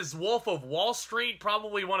up is Wolf of Wall Street,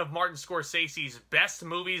 probably one of Martin Scorsese's best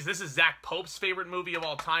movies. This is Zack Pope's favorite movie of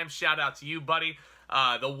all time. Shout out to you, buddy.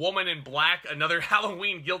 The Woman in Black, another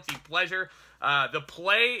Halloween guilty pleasure. The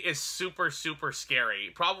play is super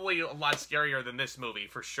scary. Probably a lot scarier than this movie,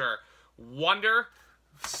 for sure. Wonder,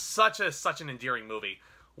 such an endearing movie.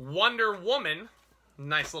 Wonder Woman,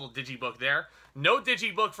 nice little digibook there. No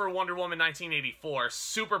digibook for Wonder Woman 1984.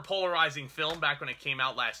 Super polarizing film back when it came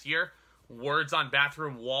out last year. Words on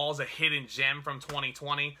Bathroom Walls, a hidden gem from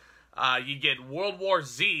 2020. You get World War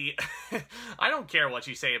Z. I don't care what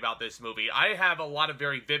you say about this movie. I have a lot of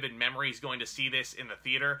very vivid memories going to see this in the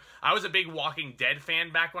theater. I was a big Walking Dead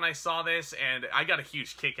fan back when I saw this, and I got a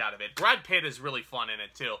huge kick out of it. Brad Pitt is really fun in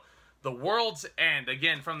it, too. The World's End,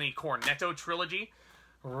 again, from the Cornetto trilogy.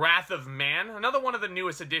 Wrath of Man, another one of the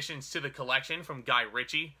newest additions to the collection from Guy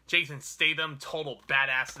Ritchie. Jason Statham, total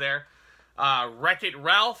badass there. Wreck-It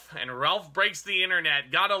Ralph and Ralph Breaks the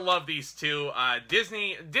Internet. Gotta love these two.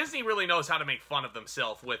 Disney really knows how to make fun of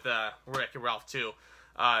themselves with Wreck-It Ralph 2.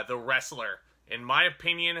 The Wrestler. In my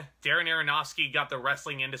opinion, Darren Aronofsky got the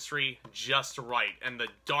wrestling industry just right. And the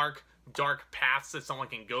dark paths that someone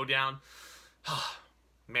can go down.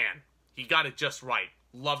 Man, he got it just right.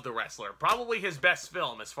 Love The Wrestler. Probably his best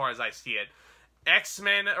film as far as I see it.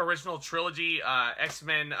 X-Men original trilogy.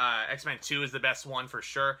 X-Men 2 is the best one for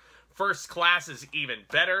sure. First Class is even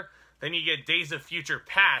better. Then you get Days of Future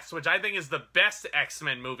Past, which I think is the best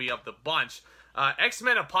X-Men movie of the bunch.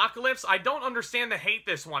 X-Men Apocalypse, I don't understand the hate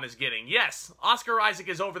this one is getting. Yes, Oscar Isaac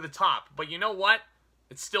is over the top, but you know what?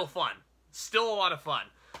 It's still fun. Still a lot of fun.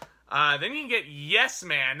 Then you can get Yes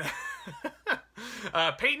Man.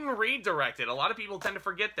 Peyton Reed directed. A lot of people tend to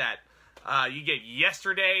forget that. You get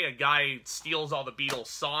Yesterday, a guy steals all the Beatles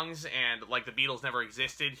songs, and like the Beatles never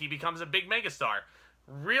existed, he becomes a big megastar.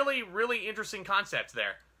 Really interesting concept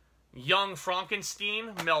there. Young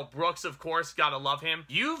Frankenstein, Mel Brooks, of course, gotta love him.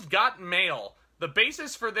 You've Got Mail. The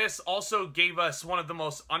basis for this also gave us one of the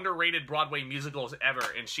most underrated Broadway musicals ever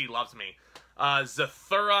in She Loves Me.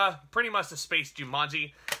 Zathura, pretty much a space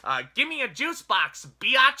Jumanji. Give me a juice box,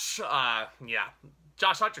 biatch. Yeah,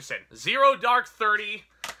 Josh Hutcherson. Zero Dark 30.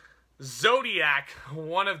 Zodiac,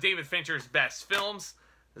 one of David Fincher's best films.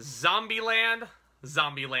 Zombieland,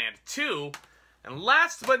 Zombieland 2. And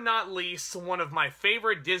last but not least, one of my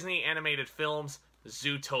favorite Disney animated films,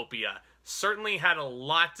 Zootopia. Certainly had a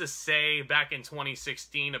lot to say back in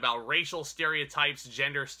 2016 about racial stereotypes,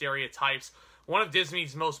 gender stereotypes. One of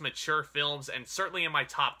Disney's most mature films, and certainly in my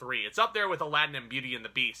top 3. It's up there with Aladdin and Beauty and the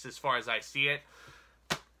Beast as far as I see it.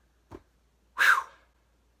 Whew.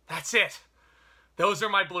 That's it. Those are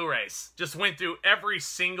my Blu-rays. Just went through every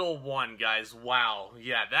single one, guys. Wow.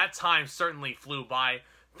 Yeah, that time certainly flew by.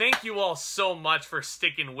 Thank you all so much for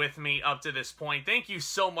sticking with me up to this point. Thank you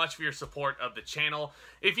so much for your support of the channel.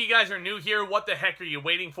 If you guys are new here, what the heck are you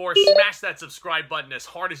waiting for? Smash that subscribe button as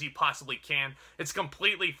hard as you possibly can. It's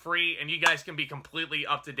completely free, and you guys can be completely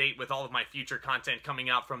up to date with all of my future content coming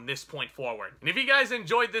out from this point forward. And if you guys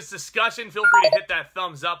enjoyed this discussion, feel free to hit that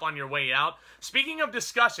thumbs up on your way out. Speaking of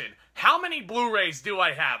discussion, how many Blu-rays do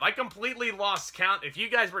I have? I completely lost count. If you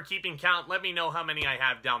guys were keeping count, let me know how many I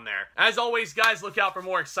have down there. As always, guys, look out for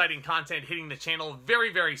more exciting content hitting the channel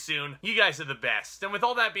very soon. You guys are the best. And with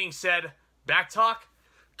all that being said, Back talk,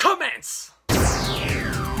 commence!